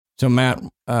So, Matt,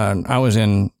 I was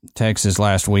in Texas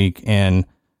last week, and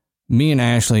me and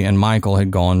Ashley and Michael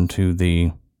had gone to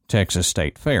the Texas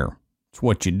State Fair. It's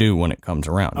what you do when it comes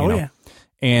around. You know? Yeah.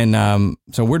 And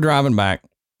so we're driving back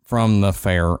from the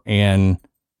fair, and,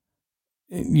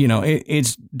 you know,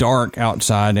 it's dark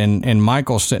outside, and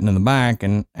Michael's sitting in the back,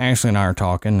 and Ashley and I are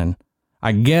talking, and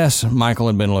I guess Michael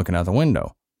had been looking out the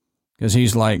window because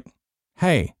he's like,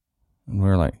 hey. And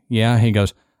we're like, yeah. He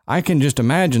goes, I can just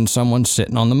imagine someone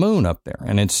sitting on the moon up there,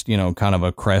 and it's, you know, kind of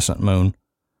a crescent moon.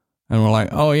 And we're like,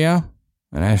 oh, yeah?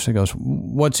 And Ashley goes,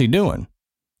 what's he doing?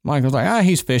 Michael's like,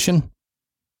 he's fishing.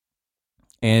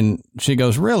 And she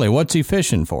goes, really? What's he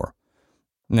fishing for?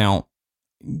 Now,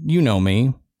 you know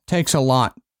me. Takes a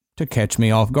lot to catch me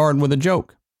off guard with a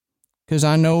joke, because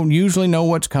I usually know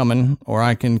what's coming, or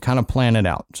I can kind of plan it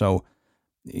out. So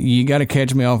you got to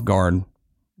catch me off guard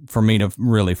for me to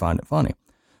really find it funny.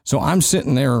 So I'm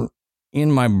sitting there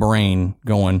in my brain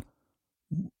going,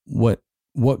 what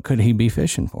could he be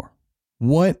fishing for?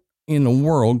 What in the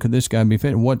world could this guy be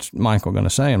fishing? What's Michael going to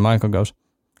say? And Michael goes,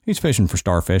 he's fishing for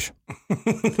starfish.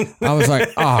 I was like,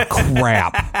 oh,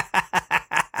 crap.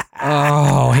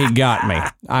 Oh, he got me.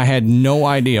 I had no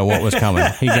idea what was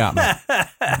coming. He got me.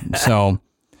 So,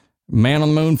 man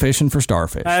on the moon fishing for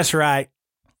starfish. That's right.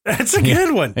 That's a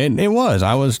good one. It was.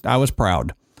 I was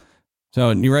proud.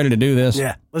 So, you ready to do this?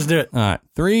 Yeah, let's do it. All right.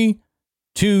 3,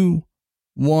 2,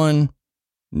 1.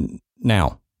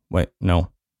 Now. Wait,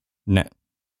 no.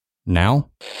 Now?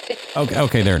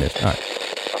 Okay, there it is. All right.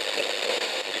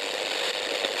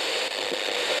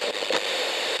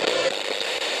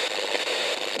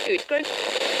 Good.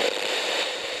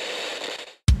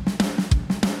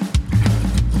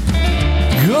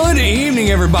 Good evening,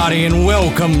 everybody, and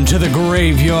welcome to the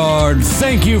Graveyard.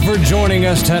 Thank you for joining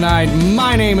us tonight.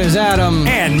 My name is Adam.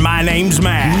 And my name's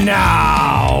Matt.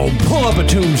 Now, pull up a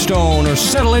tombstone or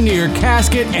settle into your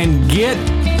casket and get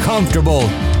comfortable,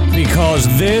 because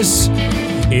this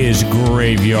is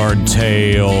Graveyard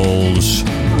Tales.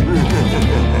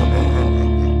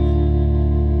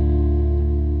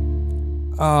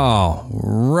 All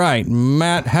right,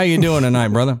 Matt, how you doing tonight,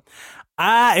 brother?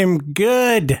 I am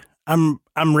good.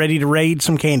 I'm ready to raid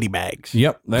some candy bags.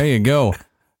 Yep, there you go.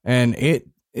 And it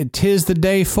 'tis the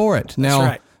day for it. Now, That's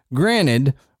right.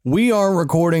 Granted, we are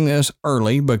recording this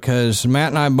early because Matt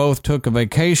and I both took a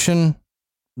vacation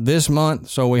this month,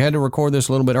 so we had to record this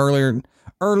a little bit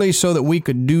early so that we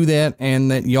could do that and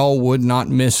that y'all would not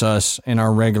miss us in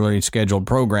our regularly scheduled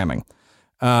programming.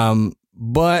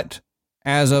 But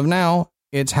as of now,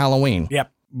 it's Halloween. Yep.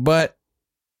 But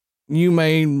we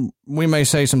may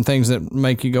say some things that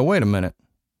make you go, wait a minute,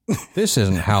 this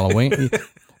isn't Halloween.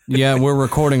 Yeah, we're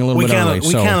recording a little bit early.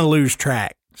 We kind of lose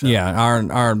track. So. Yeah,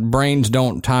 our brains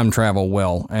don't time travel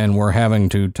well, and we're having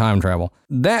to time travel.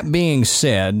 That being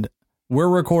said, we're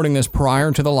recording this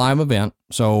prior to the live event,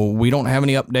 so we don't have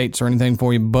any updates or anything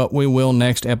for you, but we will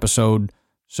next episode.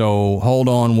 So hold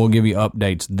on, we'll give you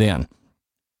updates then.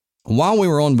 While we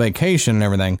were on vacation and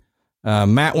everything,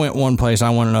 Matt went one place, I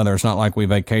went another. It's not like we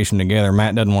vacationed together.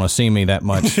 Matt doesn't want to see me that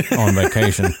much on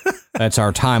vacation. That's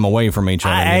our time away from each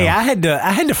other. I had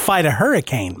to fight a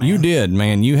hurricane, man. You did,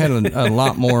 man. You had a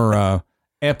lot more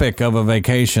epic of a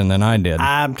vacation than I did.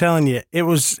 I'm telling you, it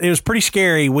was pretty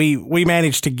scary. We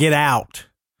managed to get out,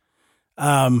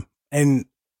 and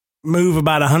move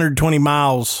about 120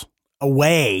 miles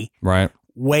away. Right.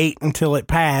 Wait until it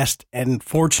passed, and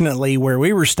fortunately, where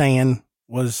we were staying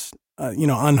was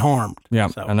unharmed. Yeah,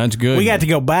 so and that's good. We got to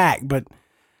go back, but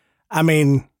I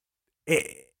mean,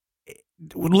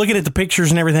 looking at the pictures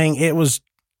and everything, it was.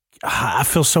 I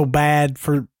feel so bad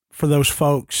for those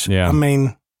folks. Yeah, I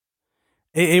mean,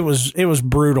 it was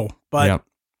brutal, but. Yeah.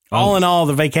 All in all,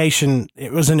 the vacation,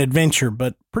 it was an adventure,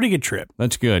 but pretty good trip.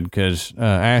 That's good, because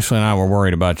Ashley and I were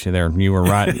worried about you there. You were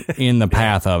right in the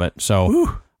path of it, so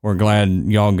Whew. We're glad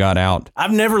y'all got out.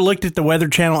 I've never looked at the Weather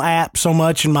Channel app so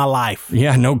much in my life.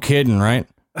 Yeah, no kidding, right?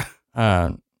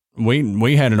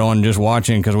 We had it on just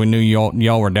watching because we knew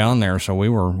y'all were down there, so we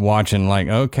were watching like,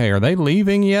 okay, are they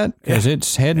leaving yet? Because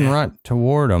it's heading right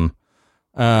toward them.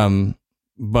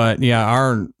 But yeah,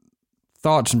 our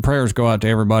thoughts and prayers go out to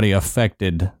everybody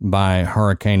affected by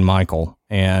Hurricane Michael,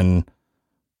 and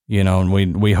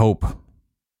we hope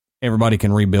everybody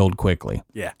can rebuild quickly.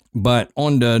 Yeah. But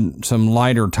on to some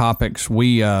lighter topics.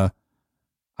 I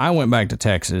went back to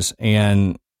Texas,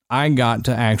 and I got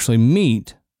to actually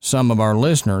meet some of our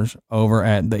listeners over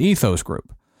at the Ethos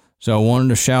Group. So I wanted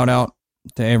to shout out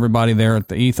to everybody there at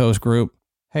the Ethos Group.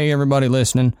 Hey, everybody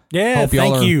listening. Yeah,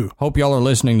 thank you. Hope y'all are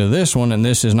listening to this one, and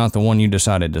this is not the one you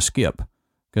decided to skip.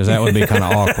 because that would be kind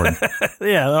of awkward.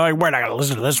 Yeah, like, we're not going to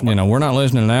listen to this one. You know, we're not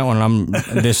listening to that one.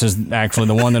 This is actually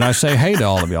the one that I say hey to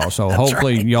all of y'all. So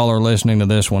hopefully y'all are listening to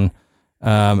this one,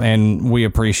 and we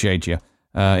appreciate you.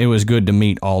 It was good to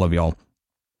meet all of y'all.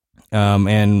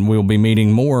 And we'll be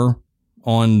meeting more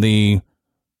on the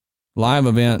live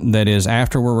event that is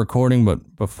after we're recording,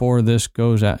 but before this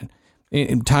goes out.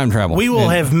 Time travel. We will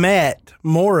have met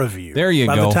more of you. There you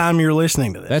by go. the time you're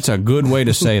listening to this. That's a good way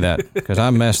to say that, because I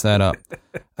messed that up.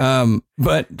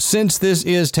 But since this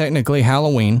is technically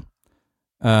Halloween,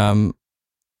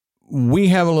 we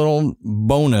have a little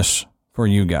bonus for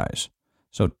you guys.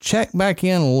 So check back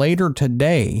in later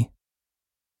today.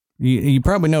 You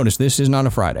probably noticed this is not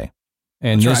a Friday,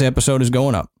 and this episode is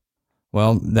going up.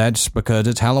 Well, that's because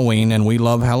it's Halloween, and we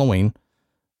love Halloween.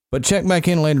 But check back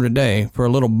in later today for a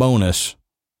little bonus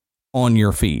on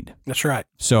your feed. That's right.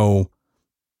 So,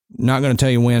 not going to tell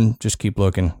you when, just keep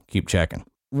looking, keep checking.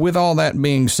 With all that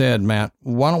being said, Matt,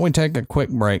 why don't we take a quick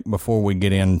break before we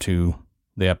get into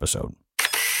the episode?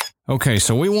 Okay,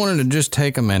 so we wanted to just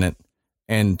take a minute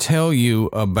and tell you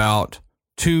about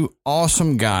two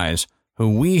awesome guys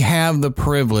who we have the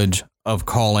privilege of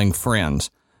calling friends.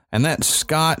 And that's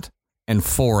Scott and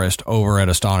Forrest over at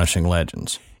Astonishing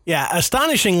Legends. Yeah,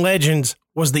 Astonishing Legends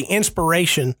was the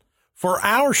inspiration for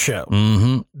our show.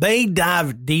 Mm-hmm. They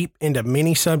dive deep into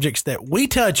many subjects that we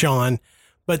touch on,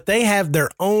 but they have their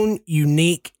own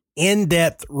unique,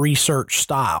 in-depth research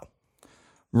style.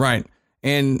 Right.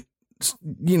 And,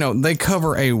 you know, they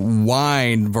cover a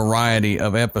wide variety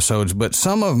of episodes, but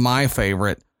some of my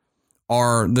favorite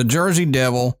are the Jersey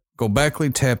Devil,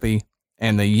 Gobekli Tepe,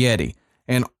 and the Yeti.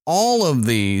 And all of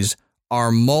these are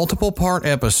multiple part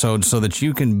episodes so that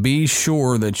you can be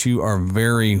sure that you are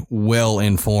very well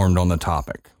informed on the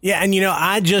topic. Yeah, and you know,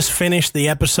 I just finished the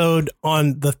episode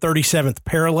on the 37th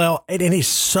parallel, and it is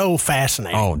so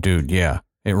fascinating. Oh, dude, yeah,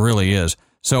 it really is.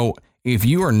 So if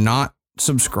you are not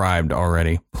subscribed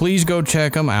already, please go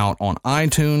check them out on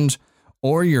iTunes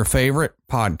or your favorite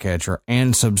podcatcher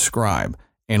and subscribe.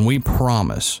 And we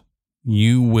promise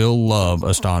you will love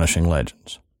Astonishing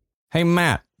Legends. Hey,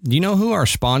 Matt. Do you know who our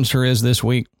sponsor is this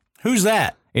week? Who's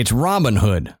that? It's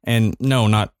Robinhood. And no,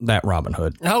 not that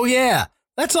Robinhood. Oh, yeah.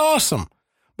 That's awesome.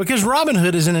 Because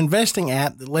Robinhood is an investing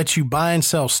app that lets you buy and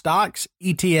sell stocks,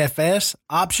 ETFs,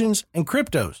 options, and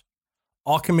cryptos,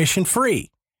 all commission free.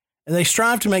 And they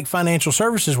strive to make financial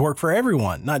services work for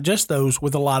everyone, not just those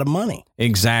with a lot of money.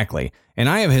 Exactly. And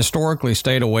I have historically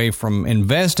stayed away from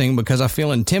investing because I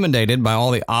feel intimidated by all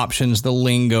the options, the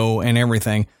lingo, and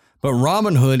everything. But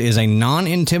Robinhood is a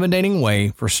non-intimidating way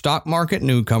for stock market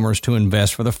newcomers to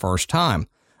invest for the first time.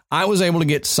 I was able to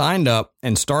get signed up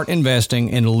and start investing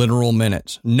in literal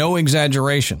minutes. No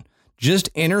exaggeration.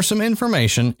 Just enter some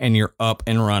information and you're up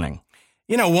and running.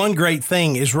 You know, one great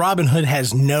thing is Robinhood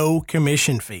has no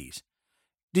commission fees.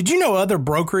 Did you know other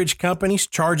brokerage companies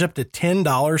charge up to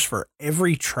 $10 for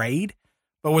every trade?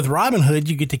 But with Robinhood,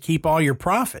 you get to keep all your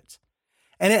profits.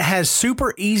 And it has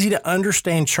super easy to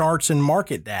understand charts and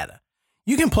market data.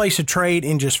 You can place a trade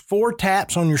in just 4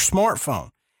 taps on your smartphone,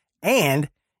 and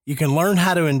you can learn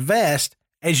how to invest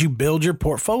as you build your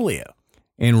portfolio.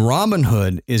 And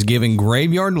Robinhood is giving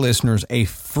Graveyard listeners a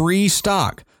free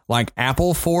stock like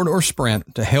Apple, Ford, or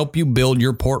Sprint to help you build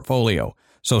your portfolio.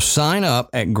 So sign up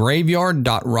at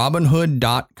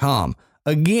graveyard.robinhood.com.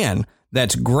 Again,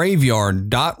 that's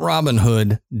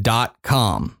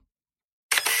graveyard.robinhood.com.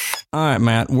 All right,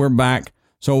 Matt, we're back.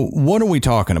 So what are we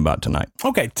talking about tonight?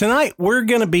 Okay, tonight we're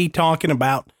going to be talking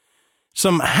about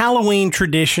some Halloween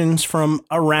traditions from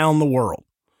around the world.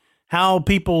 How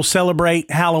people celebrate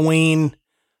Halloween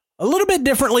a little bit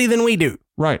differently than we do.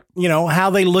 Right. You know, how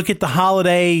they look at the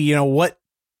holiday, you know, what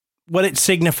it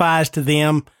signifies to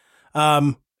them.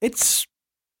 It's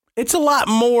a lot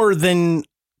more than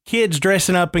kids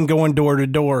dressing up and going door to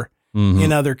door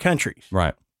in other countries.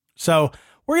 Right. So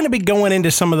we're going to be going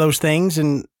into some of those things.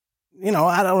 And, you know,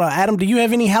 I don't know, Adam, do you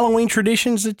have any Halloween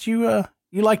traditions that you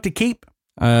like to keep?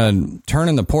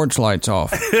 Turning the porch lights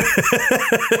off.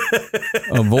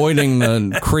 Avoiding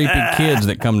the creepy kids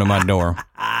that come to my door.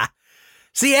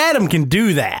 See, Adam can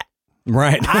do that.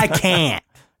 Right. I can't.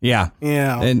 Yeah. You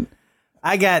know, And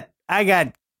I got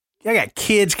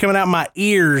kids coming out my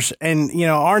ears, and, you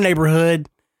know, our neighborhood,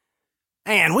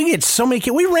 man, we get so many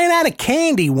kids. We ran out of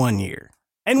candy one year,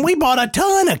 and we bought a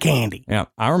ton of candy. yeah,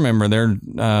 I remember there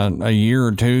a year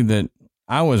or two that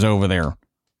I was over there.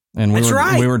 And we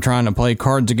were trying to play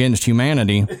Cards Against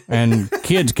Humanity, and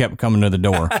kids kept coming to the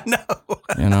door. I know.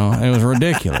 You know, it was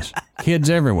ridiculous. Kids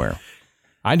everywhere.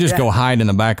 I just go hide in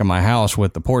the back of my house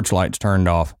with the porch lights turned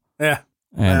off. Yeah.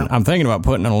 And I'm thinking about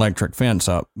putting an electric fence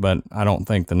up, but I don't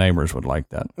think the neighbors would like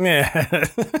that. Yeah.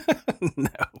 No.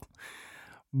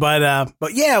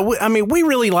 But yeah, we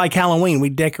really like Halloween. We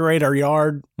decorate our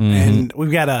yard, and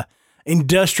we've got a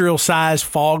industrial size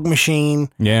fog machine.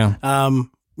 Yeah.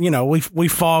 We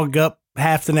fog up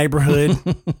half the neighborhood,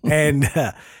 and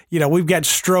we've got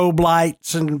strobe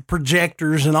lights and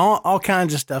projectors and all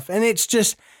kinds of stuff, and it's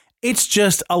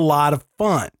just a lot of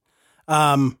fun.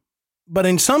 But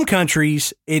in some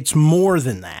countries, it's more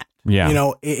than that.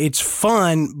 Yeah. It's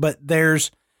fun, but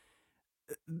there's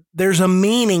a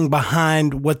meaning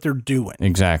behind what they're doing.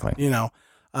 Exactly.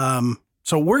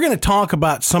 So we're going to talk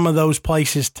about some of those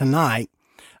places tonight.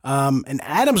 And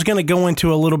Adam's going to go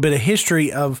into a little bit of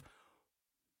history of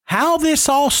how this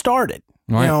all started.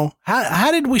 Right.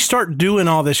 How did we start doing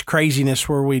all this craziness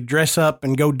where we dress up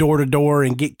and go door to door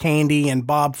and get candy and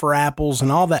bob for apples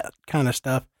and all that kind of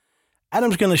stuff?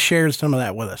 Adam's going to share some of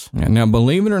that with us. Yeah, now,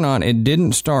 believe it or not, it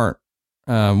didn't start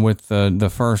with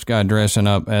the first guy dressing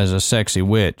up as a sexy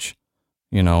witch,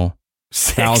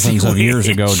 thousands of years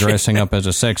ago, dressing up as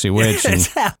a sexy witch.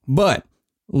 But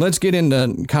let's get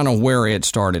into kind of where it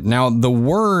started. Now, the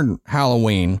word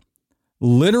Halloween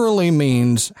literally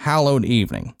means hallowed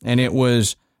evening, and it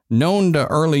was known to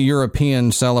early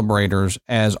European celebrators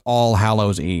as All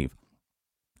Hallows Eve.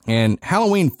 And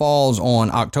Halloween falls on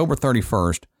October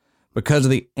 31st because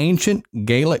of the ancient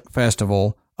Gaelic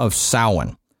festival of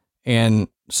Samhain. And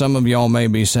some of y'all may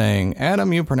be saying,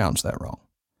 Adam, you pronounced that wrong.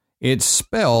 It's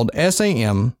spelled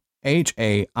Samhain.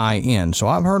 So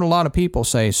I've heard a lot of people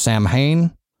say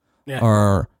Samhain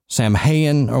or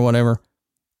Samhain or whatever.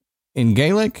 In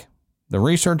Gaelic, the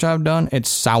research I've done, it's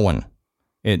Samhain.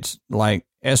 It's like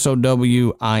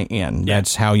Sowin.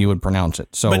 That's how you would pronounce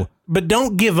it. So, but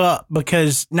don't give up,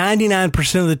 because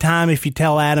 99% of the time, if you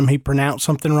tell Adam he pronounced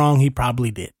something wrong, he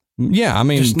probably did. Yeah, I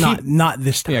mean, just not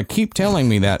this time. Yeah, keep telling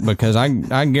me that, because I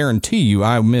guarantee you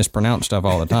I mispronounce stuff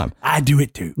all the time. I do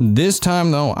it too. This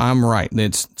time, though, I'm right.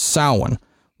 It's Samhain.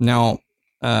 Now,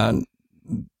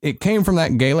 it came from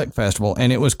that Gaelic festival,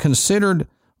 and it was considered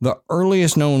the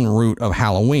earliest known root of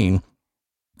Halloween,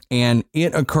 and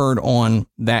it occurred on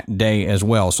that day as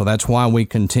well. So that's why we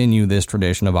continue this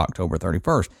tradition of October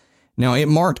 31st. Now, it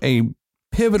marked a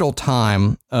pivotal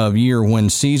time of year when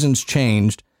seasons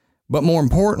changed, but more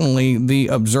importantly, the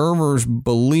observers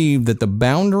believed that the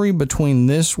boundary between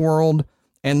this world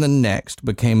and the next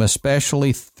became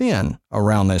especially thin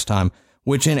around this time,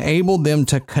 which enabled them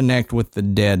to connect with the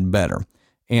dead better.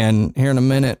 And here in a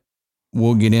minute,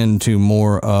 we'll get into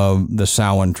more of the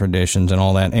Samhain traditions and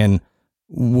all that, and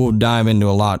we'll dive into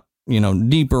a lot,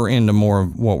 deeper into more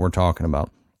of what we're talking about.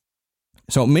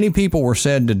 So many people were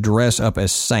said to dress up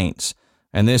as saints,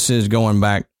 and this is going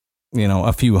back,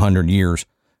 a few hundred years.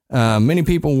 Many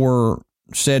people were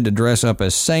said to dress up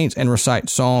as saints and recite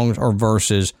songs or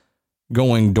verses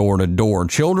going door to door.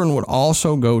 Children would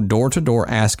also go door to door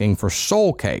asking for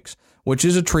soul cakes, which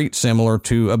is a treat similar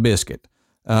to a biscuit.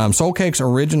 Soul cakes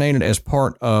originated as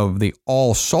part of the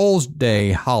All Souls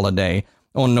Day holiday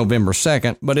on November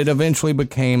 2nd, but it eventually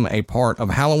became a part of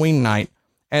Halloween night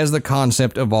as the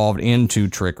concept evolved into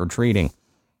trick-or-treating.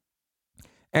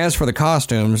 As for the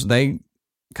costumes, they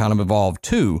kind of evolved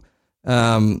too.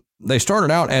 They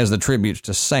started out as the tributes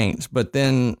to saints, but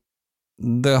then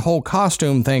the whole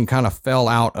costume thing kind of fell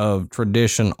out of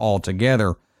tradition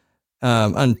altogether,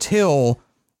 until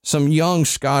some young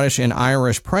Scottish and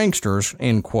Irish pranksters,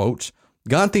 in quotes,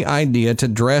 got the idea to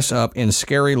dress up in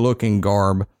scary-looking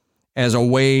garb as a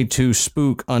way to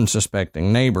spook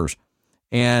unsuspecting neighbors.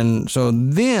 And so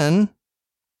then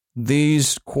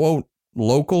these, quote,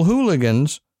 local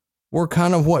hooligans were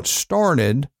kind of what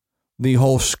started the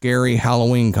whole scary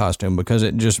Halloween costume, because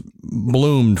it just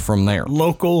bloomed from there.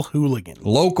 Local hooligans.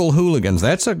 Local hooligans.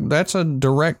 That's a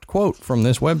direct quote from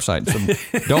this website.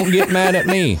 So don't get mad at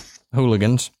me,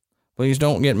 hooligans. Please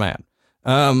don't get mad.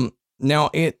 Now,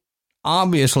 it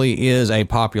obviously is a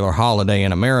popular holiday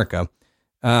in America,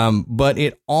 but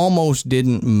it almost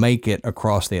didn't make it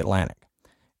across the Atlantic.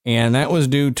 And that was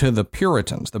due to the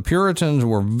Puritans. The Puritans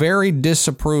were very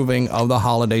disapproving of the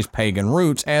holiday's pagan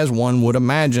roots, as one would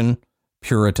imagine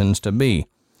Puritans to be.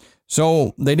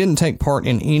 So they didn't take part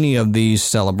in any of these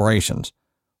celebrations.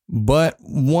 But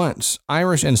once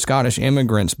Irish and Scottish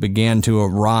immigrants began to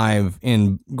arrive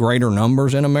in greater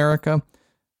numbers in America,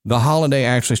 the holiday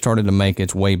actually started to make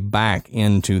its way back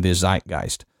into the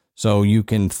zeitgeist. So you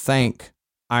can thank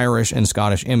Irish and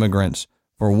Scottish immigrants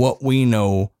for what we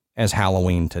know as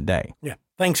Halloween today. Yeah.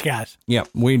 Thanks, guys. Yeah,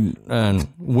 we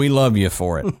love you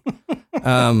for it.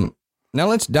 Now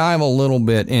let's dive a little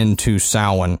bit into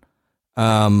Samhain.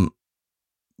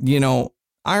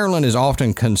 Ireland is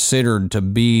often considered to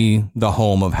be the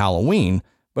home of Halloween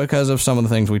because of some of the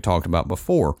things we talked about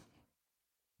before.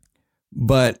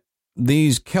 But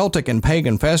these Celtic and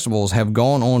pagan festivals have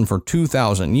gone on for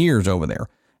 2,000 years over there.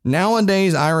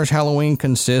 Nowadays, Irish Halloween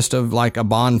consists of like a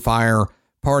bonfire,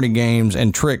 party games,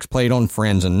 and tricks played on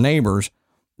friends and neighbors,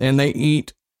 and they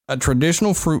eat a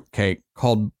traditional fruit cake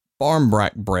called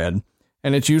barmbrack bread,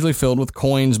 and it's usually filled with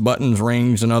coins, buttons,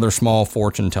 rings, and other small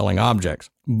fortune-telling objects.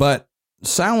 But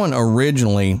Samhain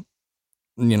originally,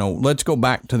 let's go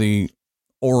back to the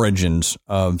origins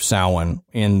of Samhain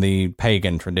in the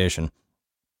pagan tradition.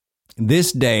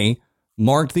 This day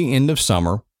marked the end of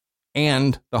summer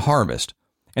and the harvest,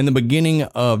 and the beginning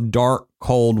of dark,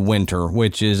 cold winter,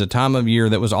 which is a time of year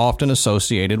that was often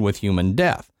associated with human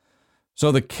death.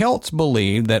 So the Celts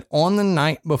believed that on the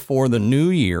night before the new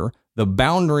year, the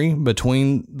boundary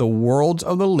between the worlds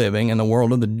of the living and the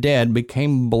world of the dead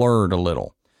became blurred a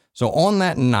little. So on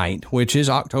that night, which is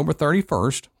October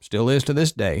 31st, still is to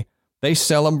this day, they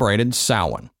celebrated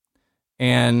Samhain.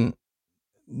 And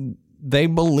they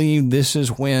believe this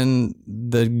is when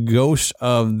the ghosts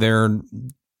of their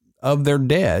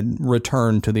dead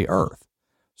returned to the earth,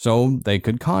 so they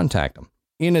could contact them.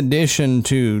 In addition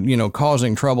to,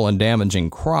 causing trouble and damaging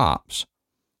crops,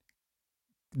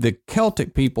 the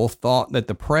Celtic people thought that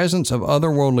the presence of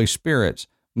otherworldly spirits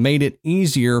made it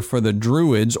easier for the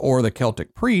Druids or the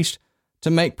Celtic priests to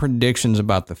make predictions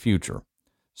about the future.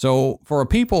 So for a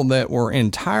people that were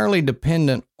entirely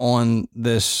dependent on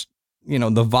this,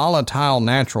 the volatile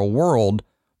natural world,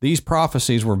 these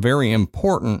prophecies were very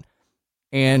important,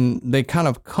 and they kind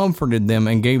of comforted them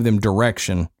and gave them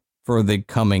direction for the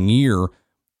coming year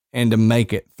and to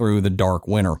make it through the dark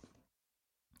winter.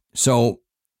 So,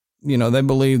 they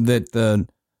believed that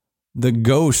the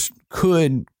ghosts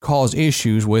could cause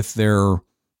issues with their,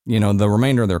 the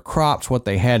remainder of their crops, what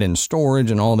they had in storage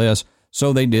and all this.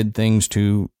 So they did things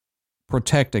to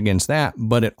protect against that,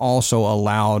 but it also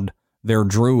allowed their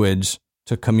druids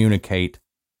to communicate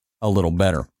a little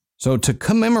better. So to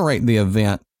commemorate the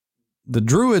event, the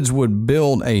druids would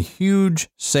build a huge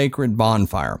sacred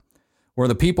bonfire where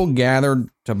the people gathered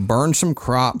to burn some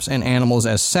crops and animals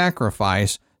as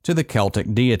sacrifice to the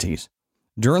Celtic deities.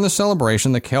 During the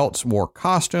celebration, the Celts wore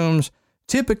costumes,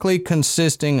 typically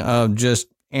consisting of just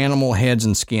animal heads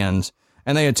and skins,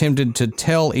 and they attempted to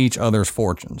tell each other's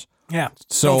fortunes. Yeah.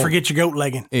 So, don't forget your goat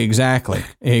legging. Exactly.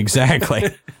 So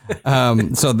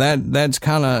that's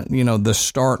kind of, the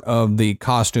start of the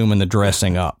costume and the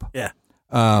dressing up. Yeah.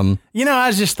 I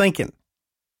was just thinking.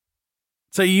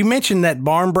 So you mentioned that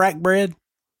barmbrack bread.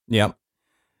 Yep.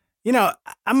 I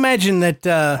imagine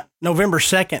that November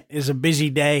 2nd is a busy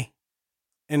day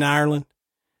in Ireland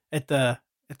at the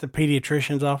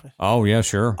pediatrician's office. Oh, yeah,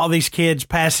 sure. All these kids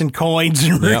passing coins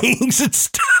and rings and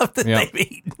stuff that they've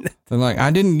eaten. They're like,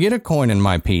 I didn't get a coin in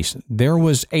my piece. There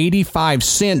was 85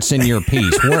 cents in your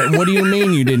piece. What do you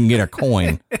mean you didn't get a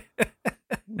coin?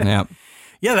 Yep.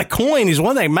 Yeah, the coin is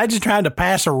one thing. Imagine trying to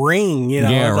pass a ring, Yeah,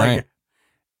 it's right. Like,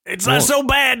 it's not so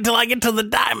bad until I get to the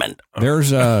diamond.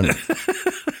 There's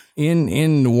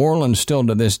in New Orleans still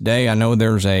to this day, I know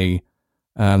there's they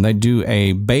do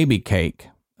a baby cake.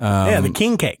 The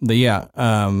king cake.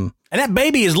 And that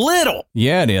baby is little.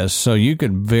 Yeah, it is. So you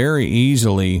could very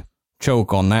easily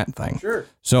choke on that thing. Sure.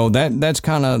 So that's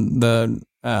kind of the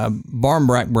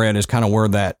barmbrack bread is kind of where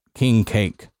that king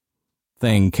cake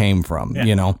thing came from,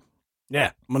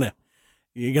 Yeah,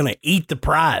 you're gonna eat the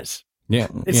prize. Yeah.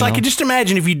 It's like, just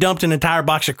imagine if you dumped an entire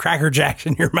box of Cracker Jacks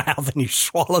in your mouth and you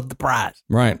swallowed the prize.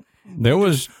 Right.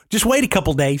 Just wait a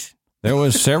couple days. There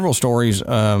was several stories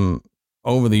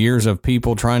over the years of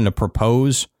people trying to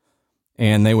propose,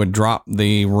 and they would drop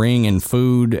the ring in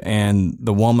food and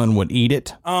the woman would eat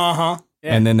it. Uh-huh.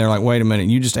 Yeah. And then they're like, wait a minute,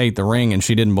 you just ate the ring, and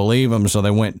she didn't believe them. So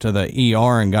they went to the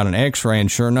ER and got an x-ray,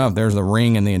 and sure enough, there's the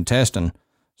ring in the intestine.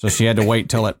 So she had to wait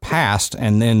till it passed,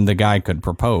 and then the guy could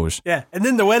propose. Yeah. And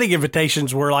then the wedding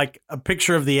invitations were like a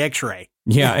picture of the x-ray.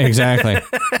 Yeah, exactly.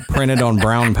 Printed on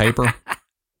brown paper.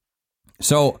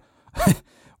 So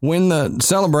when the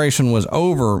celebration was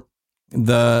over,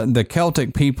 the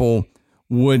Celtic people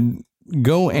would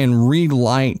go and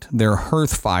relight their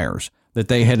hearth fires that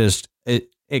they had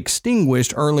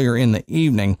extinguished earlier in the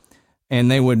evening,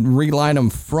 and they would relight them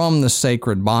from the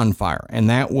sacred bonfire, and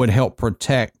that would help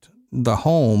protect the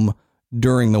home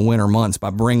during the winter months by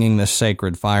bringing the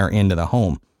sacred fire into the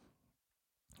home.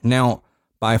 Now,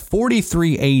 by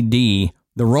 43 AD,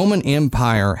 the Roman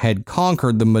Empire had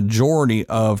conquered the majority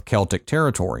of Celtic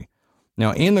territory.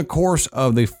 Now, in the course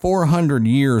of the 400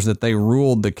 years that they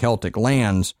ruled the Celtic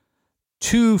lands,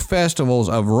 2 festivals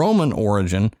of Roman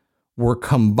origin were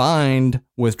combined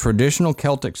with traditional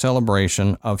Celtic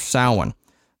celebration of Samhain.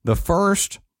 The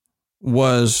first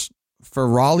was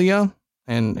Feralia,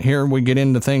 and here we get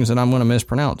into things that I'm going to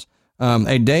mispronounce.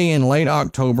 A day in late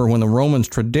October when the Romans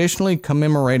traditionally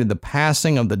commemorated the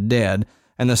passing of the dead,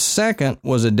 and the second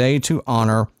was a day to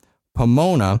honor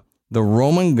Pomona, the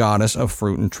Roman goddess of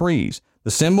fruit and trees.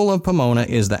 The symbol of Pomona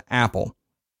is the apple,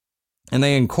 and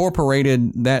they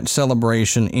incorporated that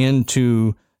celebration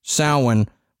into Samhain,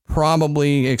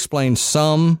 probably explains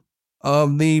some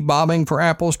of the bobbing for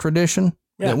apples tradition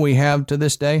that we have to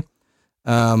this day.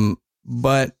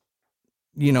 But,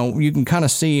 you know, you can kind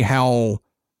of see how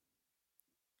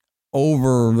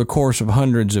over the course of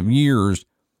hundreds of years,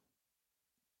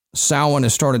 Samhain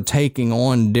has started taking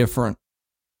on different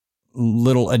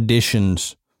little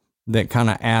additions that kind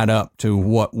of add up to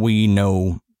what we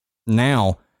know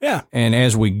now. Yeah. And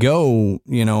as we go,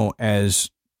 you know,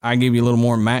 as I give you a little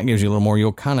more, Matt gives you a little more,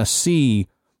 you'll kind of see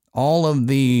all of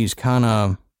these kind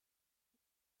of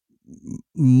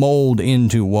mold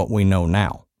into what we know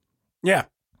now. Yeah.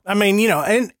 I mean, you know,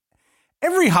 and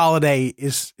every holiday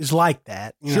is like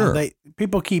that. You know,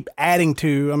 people keep adding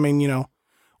to, I mean, you know,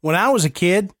 when I was a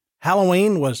kid,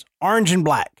 Halloween was orange and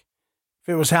black. If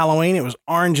it was Halloween, it was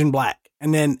orange and black.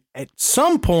 And then at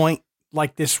some point,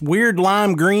 like this weird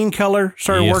lime green color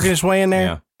started working its way in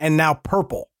there, and now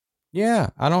purple. Yeah,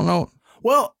 I don't know.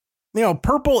 Well, you know,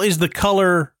 purple is the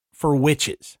color for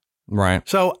witches. Right.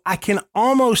 So I can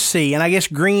almost see, and I guess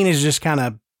green is just kind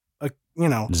of a, you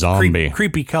know, zombie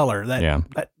creepy color,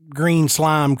 that green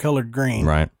slime colored green.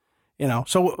 Right. You know,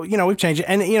 so, you know, we've changed it.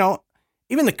 And, you know,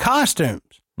 even the costumes,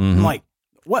 I'm like,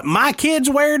 what my kids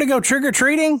wear to go trick or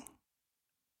treating?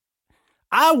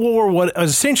 I wore what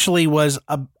essentially was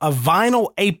a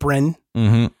vinyl apron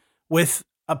with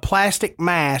a plastic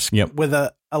mask with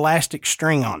a elastic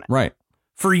string on it. Right.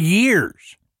 For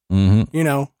years. You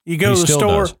know, you go to the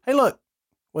store. Does. Hey, look.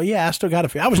 Well, yeah, I still got a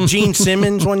few. I was Gene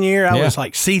Simmons one year. I was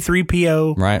like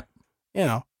C-3PO. Right. You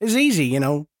know, it's easy, you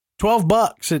know,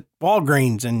 $12 at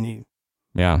Walgreens and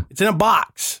it's in a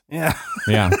box. Yeah.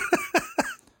 Yeah.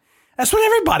 That's what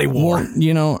everybody wore. Well,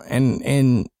 you know,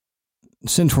 and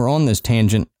since we're on this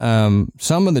tangent,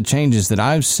 some of the changes that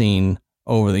I've seen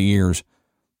over the years,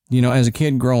 you know, as a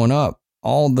kid growing up,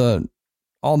 all the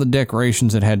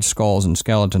decorations that had skulls and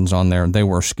skeletons on there, they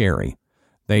were scary.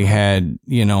 They had,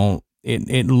 you know,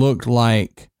 it looked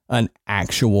like an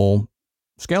actual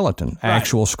skeleton,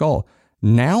 actual skull.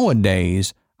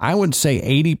 Nowadays, I would say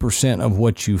 80% of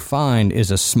what you find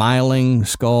is a smiling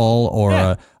skull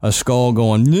or a skull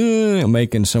going,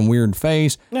 making some weird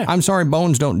face. Yeah. I'm sorry,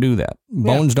 bones don't do that.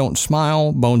 Bones don't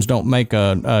smile. Bones don't make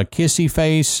a kissy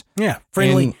face. Yeah,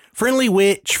 friendly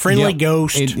witch, friendly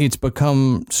ghost. It's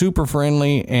become super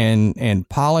friendly and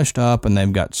polished up, and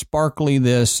they've got sparkly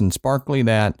this and sparkly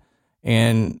that.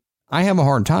 And I have a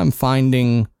hard time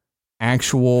finding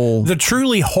the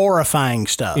truly horrifying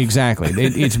stuff. Exactly.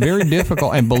 It's very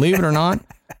difficult. And believe it or not,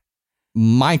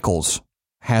 Michael's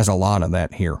has a lot of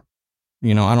that here.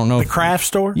 You know, I don't know. The craft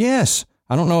store? Yes.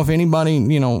 I don't know if anybody,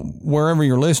 you know, wherever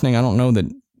you're listening, I don't know that,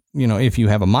 you know, if you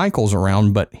have a Michael's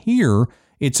around, but here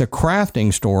it's a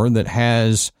crafting store that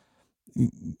has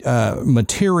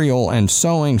material and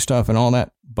sewing stuff and all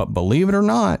that. But believe it or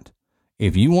not,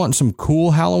 if you want some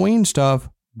cool Halloween stuff,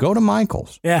 go to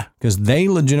Michael's. Yeah. Because they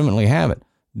legitimately have it.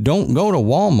 Don't go to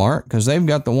Walmart because they've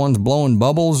got the ones blowing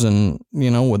bubbles and,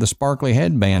 you know, with a sparkly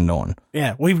headband on.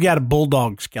 Yeah. We've got a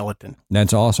bulldog skeleton.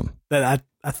 That's awesome. That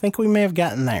I think we may have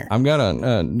gotten there. I've got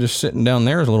a, just sitting down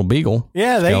there is a little beagle.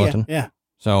 Yeah. There skeleton. You go. Yeah.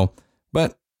 So,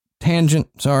 but tangent.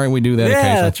 Sorry, we do that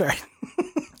occasionally. That's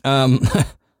right.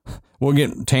 We'll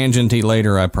get tangenty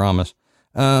later, I promise.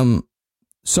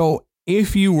 So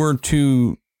if you were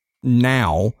to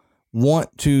now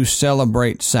want to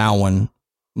celebrate Samhain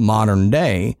modern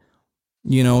day,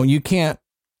 you know, you can't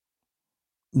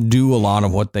do a lot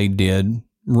of what they did,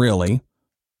 really.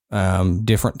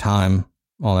 Different time,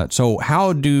 all that. So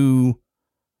how do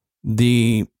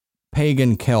the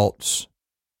pagan Celts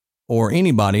or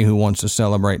anybody who wants to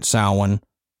celebrate Samhain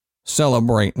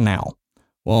celebrate now?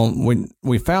 Well,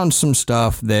 we found some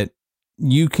stuff that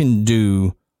you can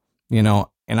do, you know,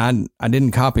 and I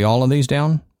didn't copy all of these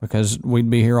down because we'd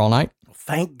be here all night.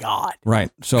 Thank God.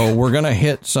 Right. So we're going to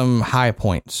hit some high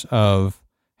points of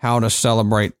how to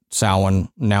celebrate Samhain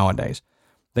nowadays.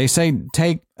 They say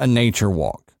take a nature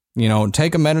walk. You know,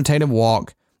 take a meditative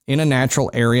walk in a natural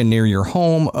area near your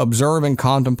home. Observe and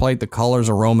contemplate the colors,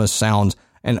 aromas, sounds,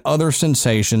 and other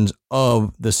sensations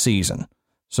of the season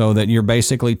so that you're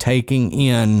basically taking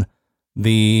in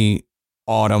the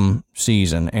autumn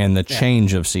season and the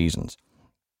change of seasons.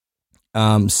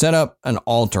 Set up an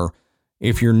altar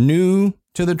If you're new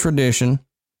to the tradition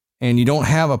and you don't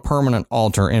have a permanent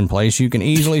altar in place, you can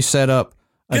easily set up.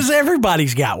 Because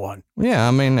everybody's got one. Yeah,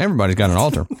 I mean, everybody's got an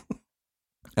altar.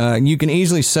 You can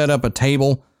easily set up a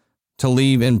table to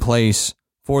leave in place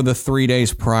for the 3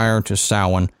 days prior to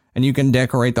Samhain, and you can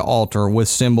decorate the altar with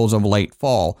symbols of late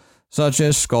fall, such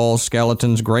as skulls,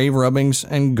 skeletons, grave rubbings,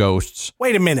 and ghosts.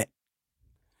 Wait a minute.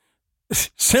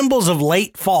 Symbols of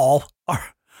late fall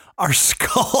are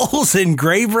skulls and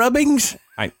grave rubbings?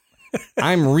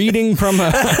 I'm reading from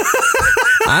a...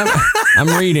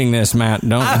 I'm reading this, Matt.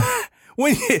 Don't...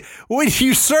 When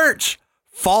you search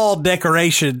fall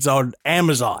decorations on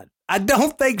Amazon, I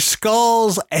don't think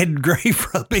skulls and grave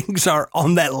rubbings are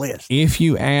on that list. If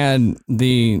you add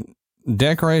the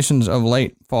decorations of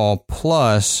late fall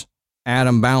plus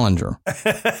Adam Ballinger,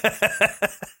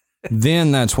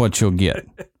 then that's what you'll get.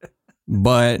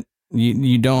 But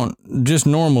you don't, just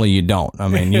normally you don't. I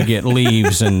mean, you get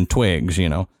leaves and twigs, you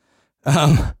know.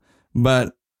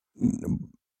 But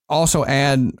also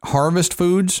add harvest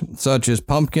foods such as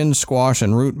pumpkins, squash,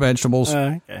 and root vegetables,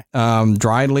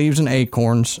 dried leaves and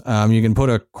acorns. You can put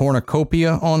a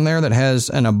cornucopia on there that has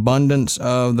an abundance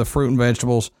of the fruit and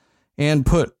vegetables, and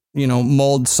put,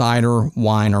 mulled cider,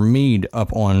 wine, or mead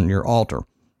up on your altar.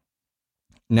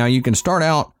 Now you can start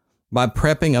out by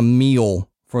prepping a meal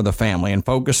for the family and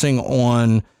focusing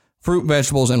on fruit,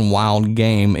 vegetables, and wild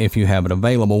game if you have it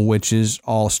available, which is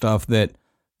all stuff that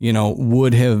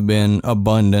would have been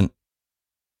abundant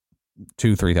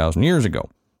 2,000-3,000 years ago.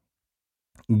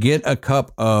 Get a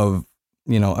cup of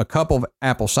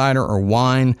apple cider or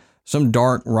wine, some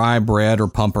dark rye bread or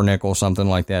pumpernickel, something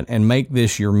like that, and make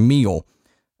this your meal.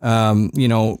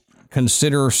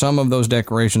 Consider some of those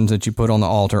decorations that you put on the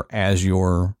altar as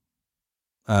your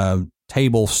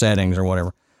table settings or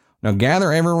whatever. Now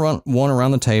gather everyone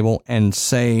around the table and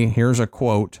say, here's a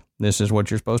quote. This is what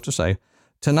you're supposed to say.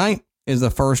 Tonight is the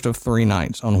first of 3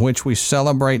 nights on which we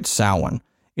celebrate Samhain.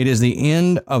 It is the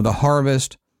end of the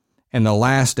harvest and the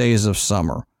last days of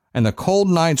summer, and the cold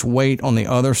nights wait on the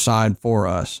other side for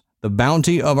us. The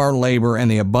bounty of our labor and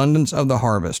the abundance of the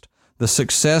harvest, the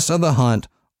success of the hunt,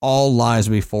 all lies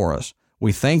before us.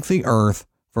 We thank the earth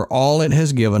for all it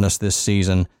has given us this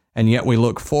season, and yet we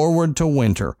look forward to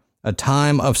winter, a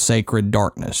time of sacred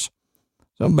darkness.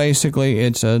 So basically,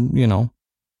 it's a,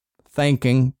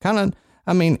 thanking kind of.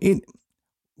 I mean,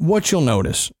 what you'll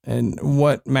notice, and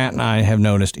what Matt and I have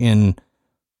noticed in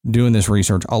doing this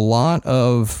research, a lot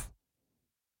of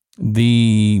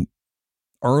the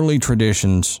early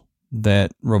traditions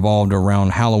that revolved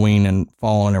around Halloween and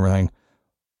fall and everything,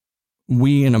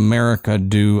 we in America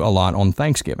do a lot on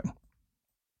Thanksgiving.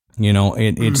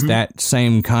 It's that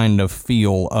same kind of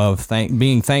feel of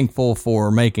being thankful for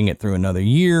making it through another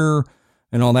year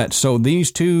and all that. So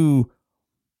these two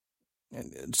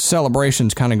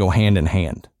celebrations kind of go hand in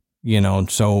hand,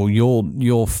 so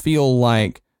you'll feel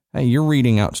like, hey, you're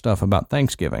reading out stuff about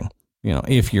Thanksgiving,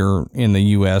 if you're in the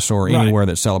U.S. or anywhere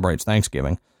that celebrates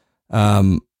Thanksgiving.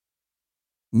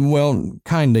 Well,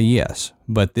 kind of, yes,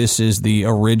 but this is the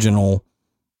original,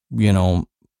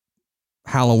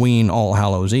 Halloween, All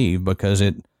Hallows Eve, because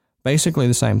it basically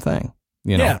the same thing,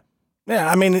 Yeah.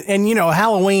 I mean, and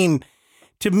Halloween,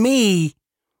 to me,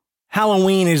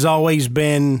 Halloween has always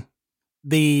been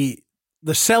the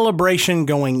celebration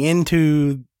going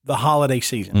into the holiday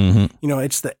season. Mm-hmm.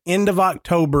 It's the end of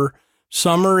October.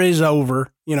 Summer is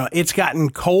over. It's gotten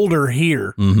colder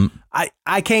here. Mm-hmm.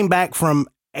 I came back from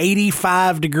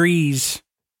 85 degrees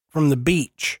from the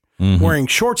beach, wearing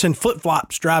shorts and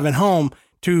flip-flops driving home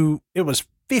to, it was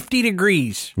 50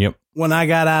 degrees when I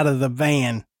got out of the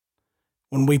van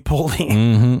when we pulled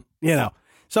in,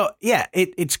 So, yeah,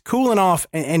 it's cooling off.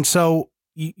 And so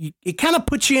it kind of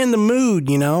puts you in the mood,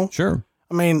 Sure.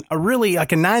 I mean, a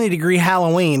 90-degree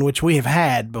Halloween, which we have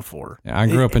had before. Yeah, I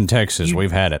grew up in Texas.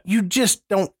 We've had it. You just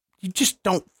don't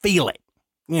feel it,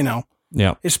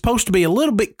 Yeah. It's supposed to be a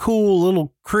little bit cool, a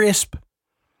little crisp,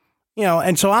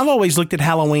 and so I've always looked at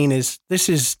Halloween as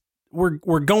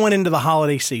we're going into the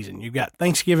holiday season. You've got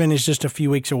Thanksgiving is just a few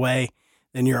weeks away.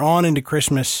 Then you're on into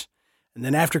Christmas. And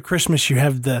then after Christmas, you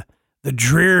have the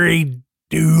dreary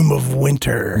doom of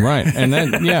winter. Right. And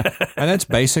that's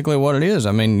basically what it is.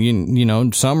 I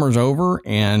mean, summer's over,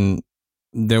 and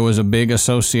there was a big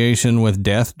association with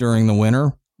death during the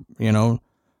winter,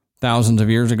 thousands of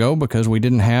years ago, because we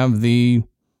didn't have the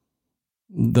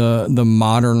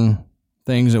modern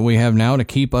things that we have now to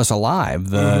keep us alive.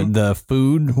 The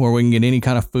food, where we can get any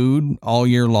kind of food all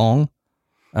year long.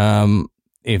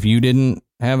 If you didn't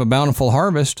have a bountiful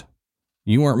harvest,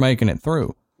 you weren't making it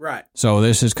through. Right. So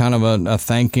this is kind of a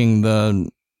thanking the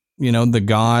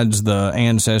gods, the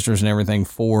ancestors and everything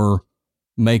for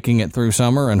making it through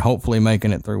summer and hopefully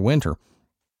making it through winter.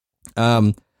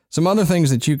 Some other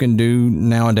things that you can do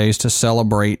nowadays to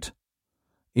celebrate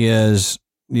is,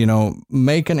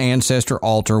 make an ancestor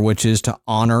altar, which is to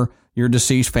honor your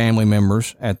deceased family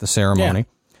members at the ceremony. Yeah.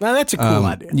 Now that's a cool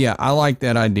idea. Yeah, I like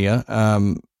that idea.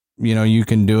 You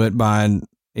can do it by,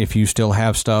 if you still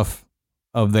have stuff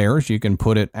of theirs, you can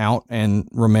put it out and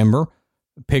remember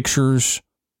pictures,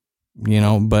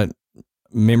 but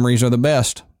memories are the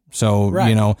best. So,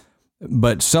 right.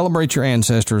 But celebrate your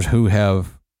ancestors who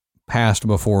have passed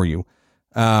before you.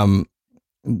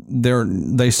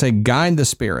 They say guide the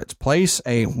spirits. Place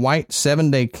a white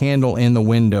 7-day candle in the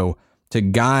window to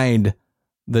guide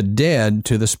the dead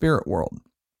to the spirit world.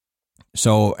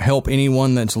 So help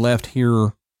anyone that's left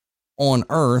here on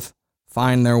earth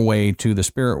find their way to the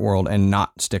spirit world and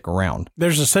not stick around.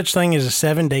 There's a such thing as a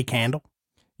 7-day candle.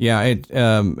 Yeah,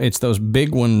 it's those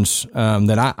big ones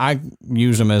that I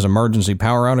use them as emergency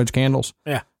power outage candles.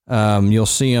 Yeah. You'll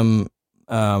see them.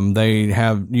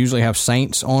 They usually have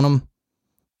saints on them.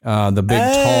 The big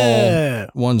tall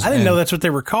ones. I didn't know that's what they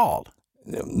were called.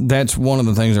 That's one of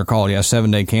the things they're called. Yeah,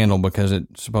 7-day candle, because it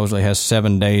supposedly has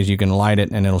 7 days. You can light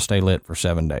it and it'll stay lit for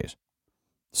 7 days.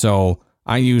 So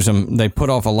I use them. They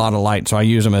put off a lot of light, so I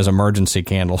use them as emergency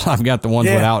candles. I've got the ones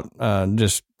without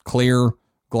just clear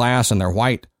glass, and they're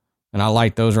white, and I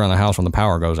light those around the house when the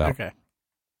power goes out. Okay.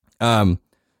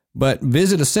 But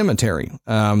visit a cemetery.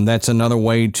 That's another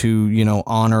way to,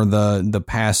 honor the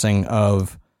passing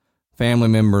of family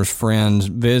members, friends.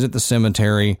 Visit the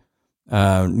cemetery,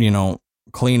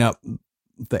 clean up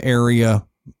the area,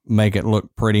 make it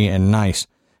look pretty and nice.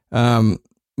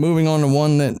 Moving on to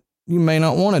one that you may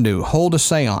not want to do, hold a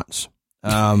seance.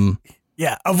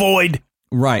 Yeah, avoid.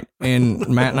 Right. And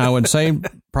Matt and I would say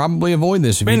probably avoid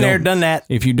this. Been there, done that.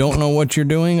 If you don't know what you're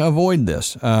doing, avoid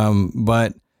this.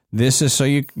 But this is so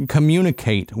you can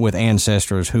communicate with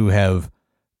ancestors who have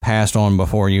passed on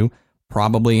before you.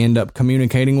 Probably end up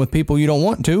communicating with people you don't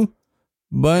want to,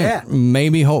 but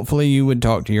maybe hopefully you would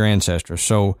talk to your ancestors.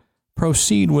 So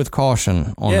proceed with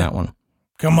caution on that one.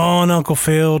 Come on, Uncle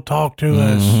Phil, talk to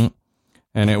us.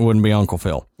 And it wouldn't be Uncle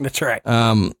Phil. That's right.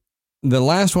 The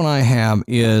last one I have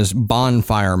is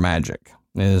bonfire magic,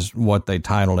 is what they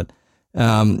titled it.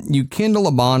 You kindle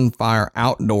a bonfire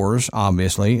outdoors,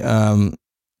 obviously,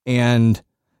 and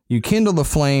you kindle the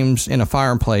flames in a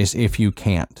fireplace if you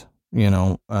can't.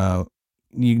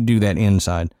 You do that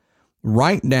inside.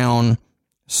 Write down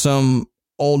some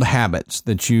old habits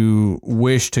that you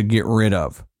wish to get rid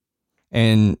of,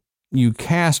 and you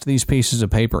cast these pieces of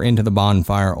paper into the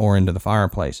bonfire or into the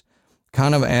fireplace,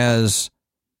 kind of as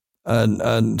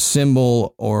a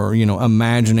symbol, or,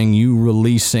 imagining you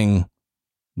releasing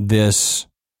this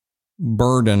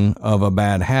burden of a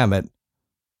bad habit,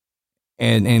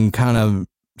 and kind of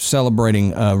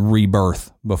celebrating a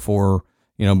rebirth before,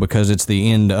 because it's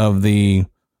the end of the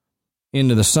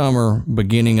summer,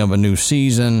 beginning of a new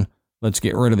season. Let's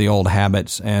get rid of the old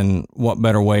habits. And what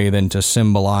better way than to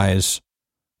symbolize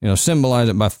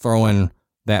it by throwing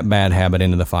that bad habit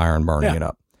into the fire and burning it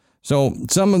up. So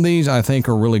some of these I think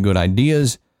are really good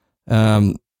ideas.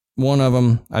 One of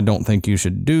them I don't think you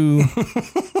should do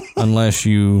unless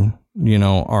you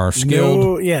are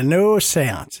skilled. No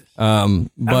seances. But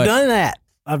I've done that.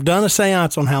 I've done a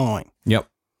seance on Halloween. Yep.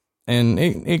 And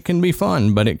it can be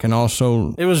fun, but it can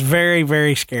also... It was very,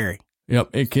 very scary. Yep.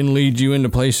 It can lead you into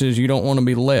places you don't want to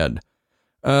be led.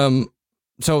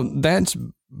 So that's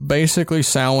basically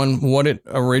Samhain, what it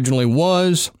originally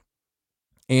was,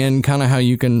 and kind of how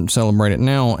you can celebrate it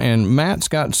now. And Matt's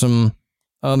got some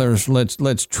others.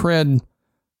 Let's tread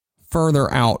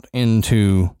further out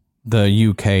into the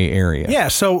UK area. Yeah.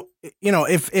 So,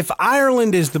 if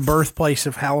Ireland is the birthplace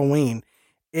of Halloween,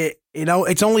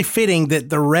 it's only fitting that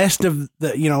the rest of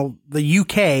the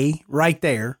UK right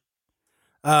there,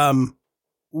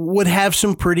 would have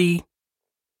some pretty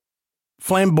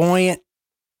flamboyant,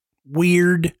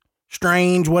 weird,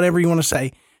 strange, whatever you want to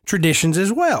say, traditions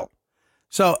as well.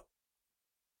 So,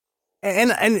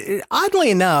 and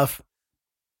oddly enough,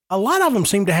 a lot of them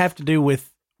seem to have to do with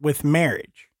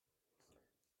marriage.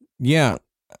 Yeah.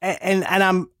 And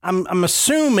I'm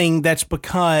assuming that's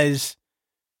because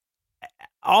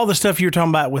all the stuff you're talking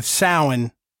about with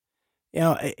Samhain,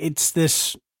 it's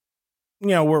this,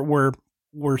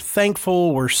 we're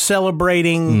thankful, we're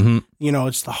celebrating,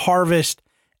 it's the harvest,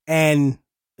 and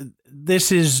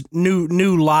this is